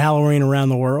celebrated Halloween around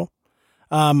the world.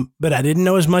 But I didn't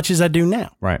know as much as I do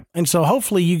now. Right. And so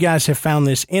hopefully you guys have found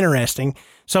this interesting.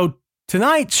 So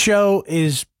tonight's show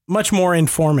is much more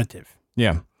informative.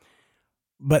 Yeah.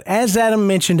 But as Adam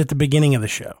mentioned at the beginning of the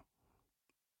show,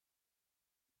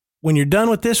 when you're done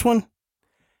with this one,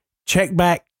 check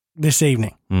back this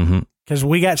evening. Because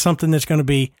we got something that's going to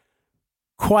be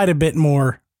quite a bit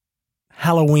more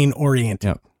Halloween oriented.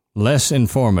 Yep. Less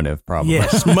informative, probably.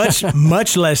 Yes,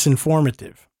 much less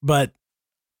informative, but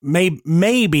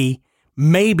maybe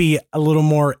a little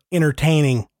more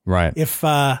entertaining. Right. If,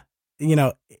 you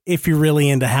know, if you're really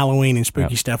into Halloween and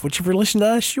spooky stuff, which if you're listening to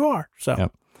us, you are. So,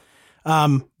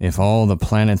 if all the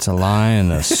planets align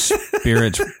and the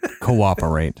spirits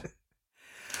cooperate.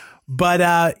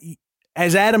 But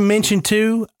as Adam mentioned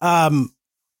too,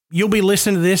 you'll be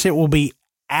listening to this. It will be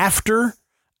after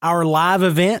our live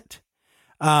event.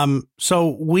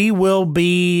 So we will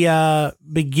be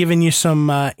giving you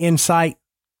some insight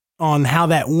on how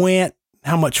that went,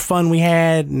 how much fun we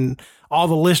had, and all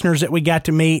the listeners that we got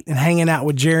to meet, and hanging out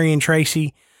with Jerry and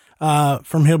Tracy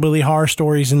from Hillbilly Horror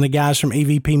Stories and the guys from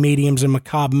EVP Mediums and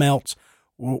Macabre Melts.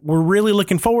 We're really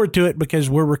looking forward to it because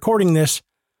we're recording this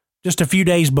just a few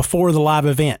days before the live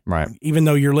event. Right. Even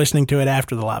though you're listening to it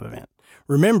after the live event.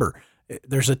 Remember,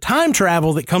 there's a time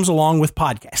travel that comes along with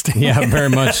podcasting. Yeah, very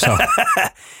much so.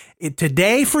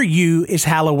 Today for you is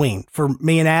Halloween. For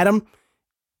me and Adam,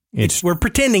 we're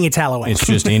pretending it's Halloween. It's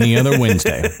just any other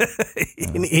Wednesday.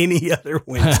 Any other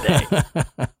Wednesday.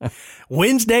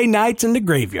 Wednesday nights in the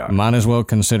graveyard. Might as well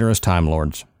consider us Time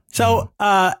Lords. So,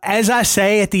 as I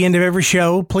say at the end of every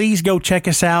show, please go check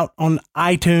us out on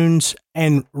iTunes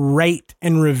and rate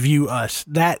and review us.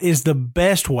 That is the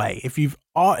best way. If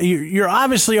you're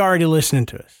obviously already listening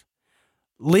to us,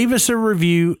 leave us a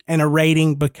review and a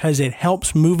rating because it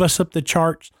helps move us up the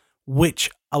charts,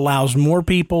 which allows more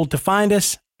people to find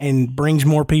us and brings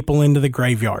more people into the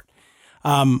graveyard.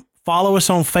 Follow us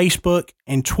on Facebook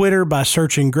and Twitter by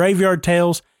searching Graveyard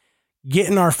Tales. Get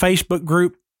in our Facebook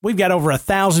group. We've got over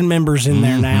 1,000 members in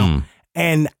there now.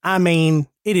 And I mean,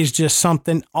 it is just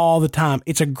something all the time.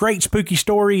 It's a great spooky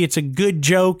story. It's a good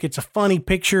joke. It's a funny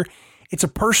picture. It's a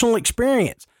personal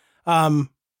experience. I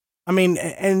mean,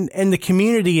 and the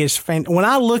community is when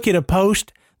I look at a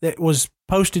post that was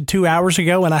posted 2 hours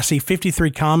ago and I see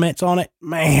 53 comments on it,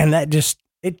 man,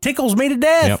 it tickles me to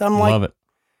death. Yep, I'm like, love it.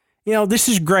 This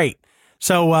is great.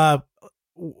 So,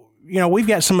 we've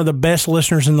got some of the best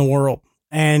listeners in the world.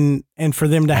 And for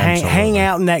them to hang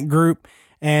out in that group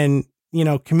and,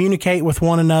 communicate with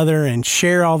one another and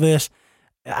share all this,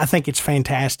 I think it's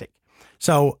fantastic.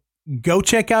 So go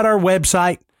check out our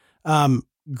website,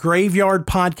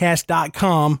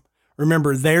 graveyardpodcast.com.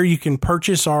 Remember, there you can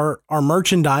purchase our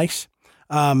merchandise.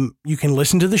 You can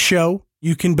listen to the show.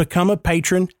 You can become a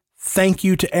patron. Thank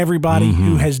you to everybody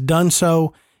who has done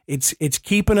so. It's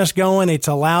keeping us going. It's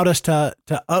allowed us to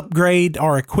upgrade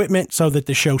our equipment so that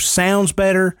the show sounds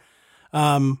better.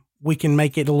 We can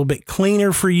make it a little bit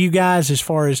cleaner for you guys as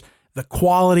far as the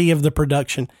quality of the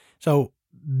production. So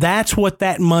that's what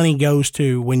that money goes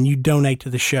to when you donate to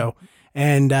the show.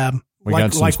 And we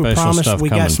promised, we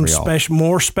got some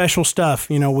more special stuff.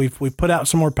 We put out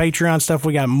some more Patreon stuff.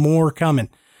 We got more coming.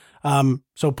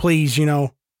 So please,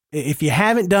 if you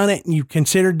haven't done it and you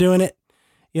consider doing it,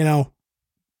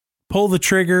 pull the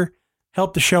trigger,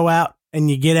 help the show out,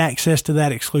 and you get access to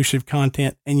that exclusive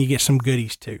content, and you get some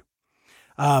goodies too.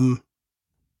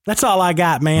 That's all I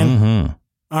got, man.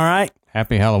 All right.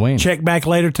 Happy Halloween. Check back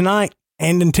later tonight.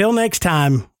 And until next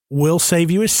time, we'll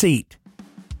save you a seat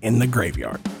in the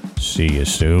graveyard. See you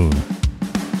soon.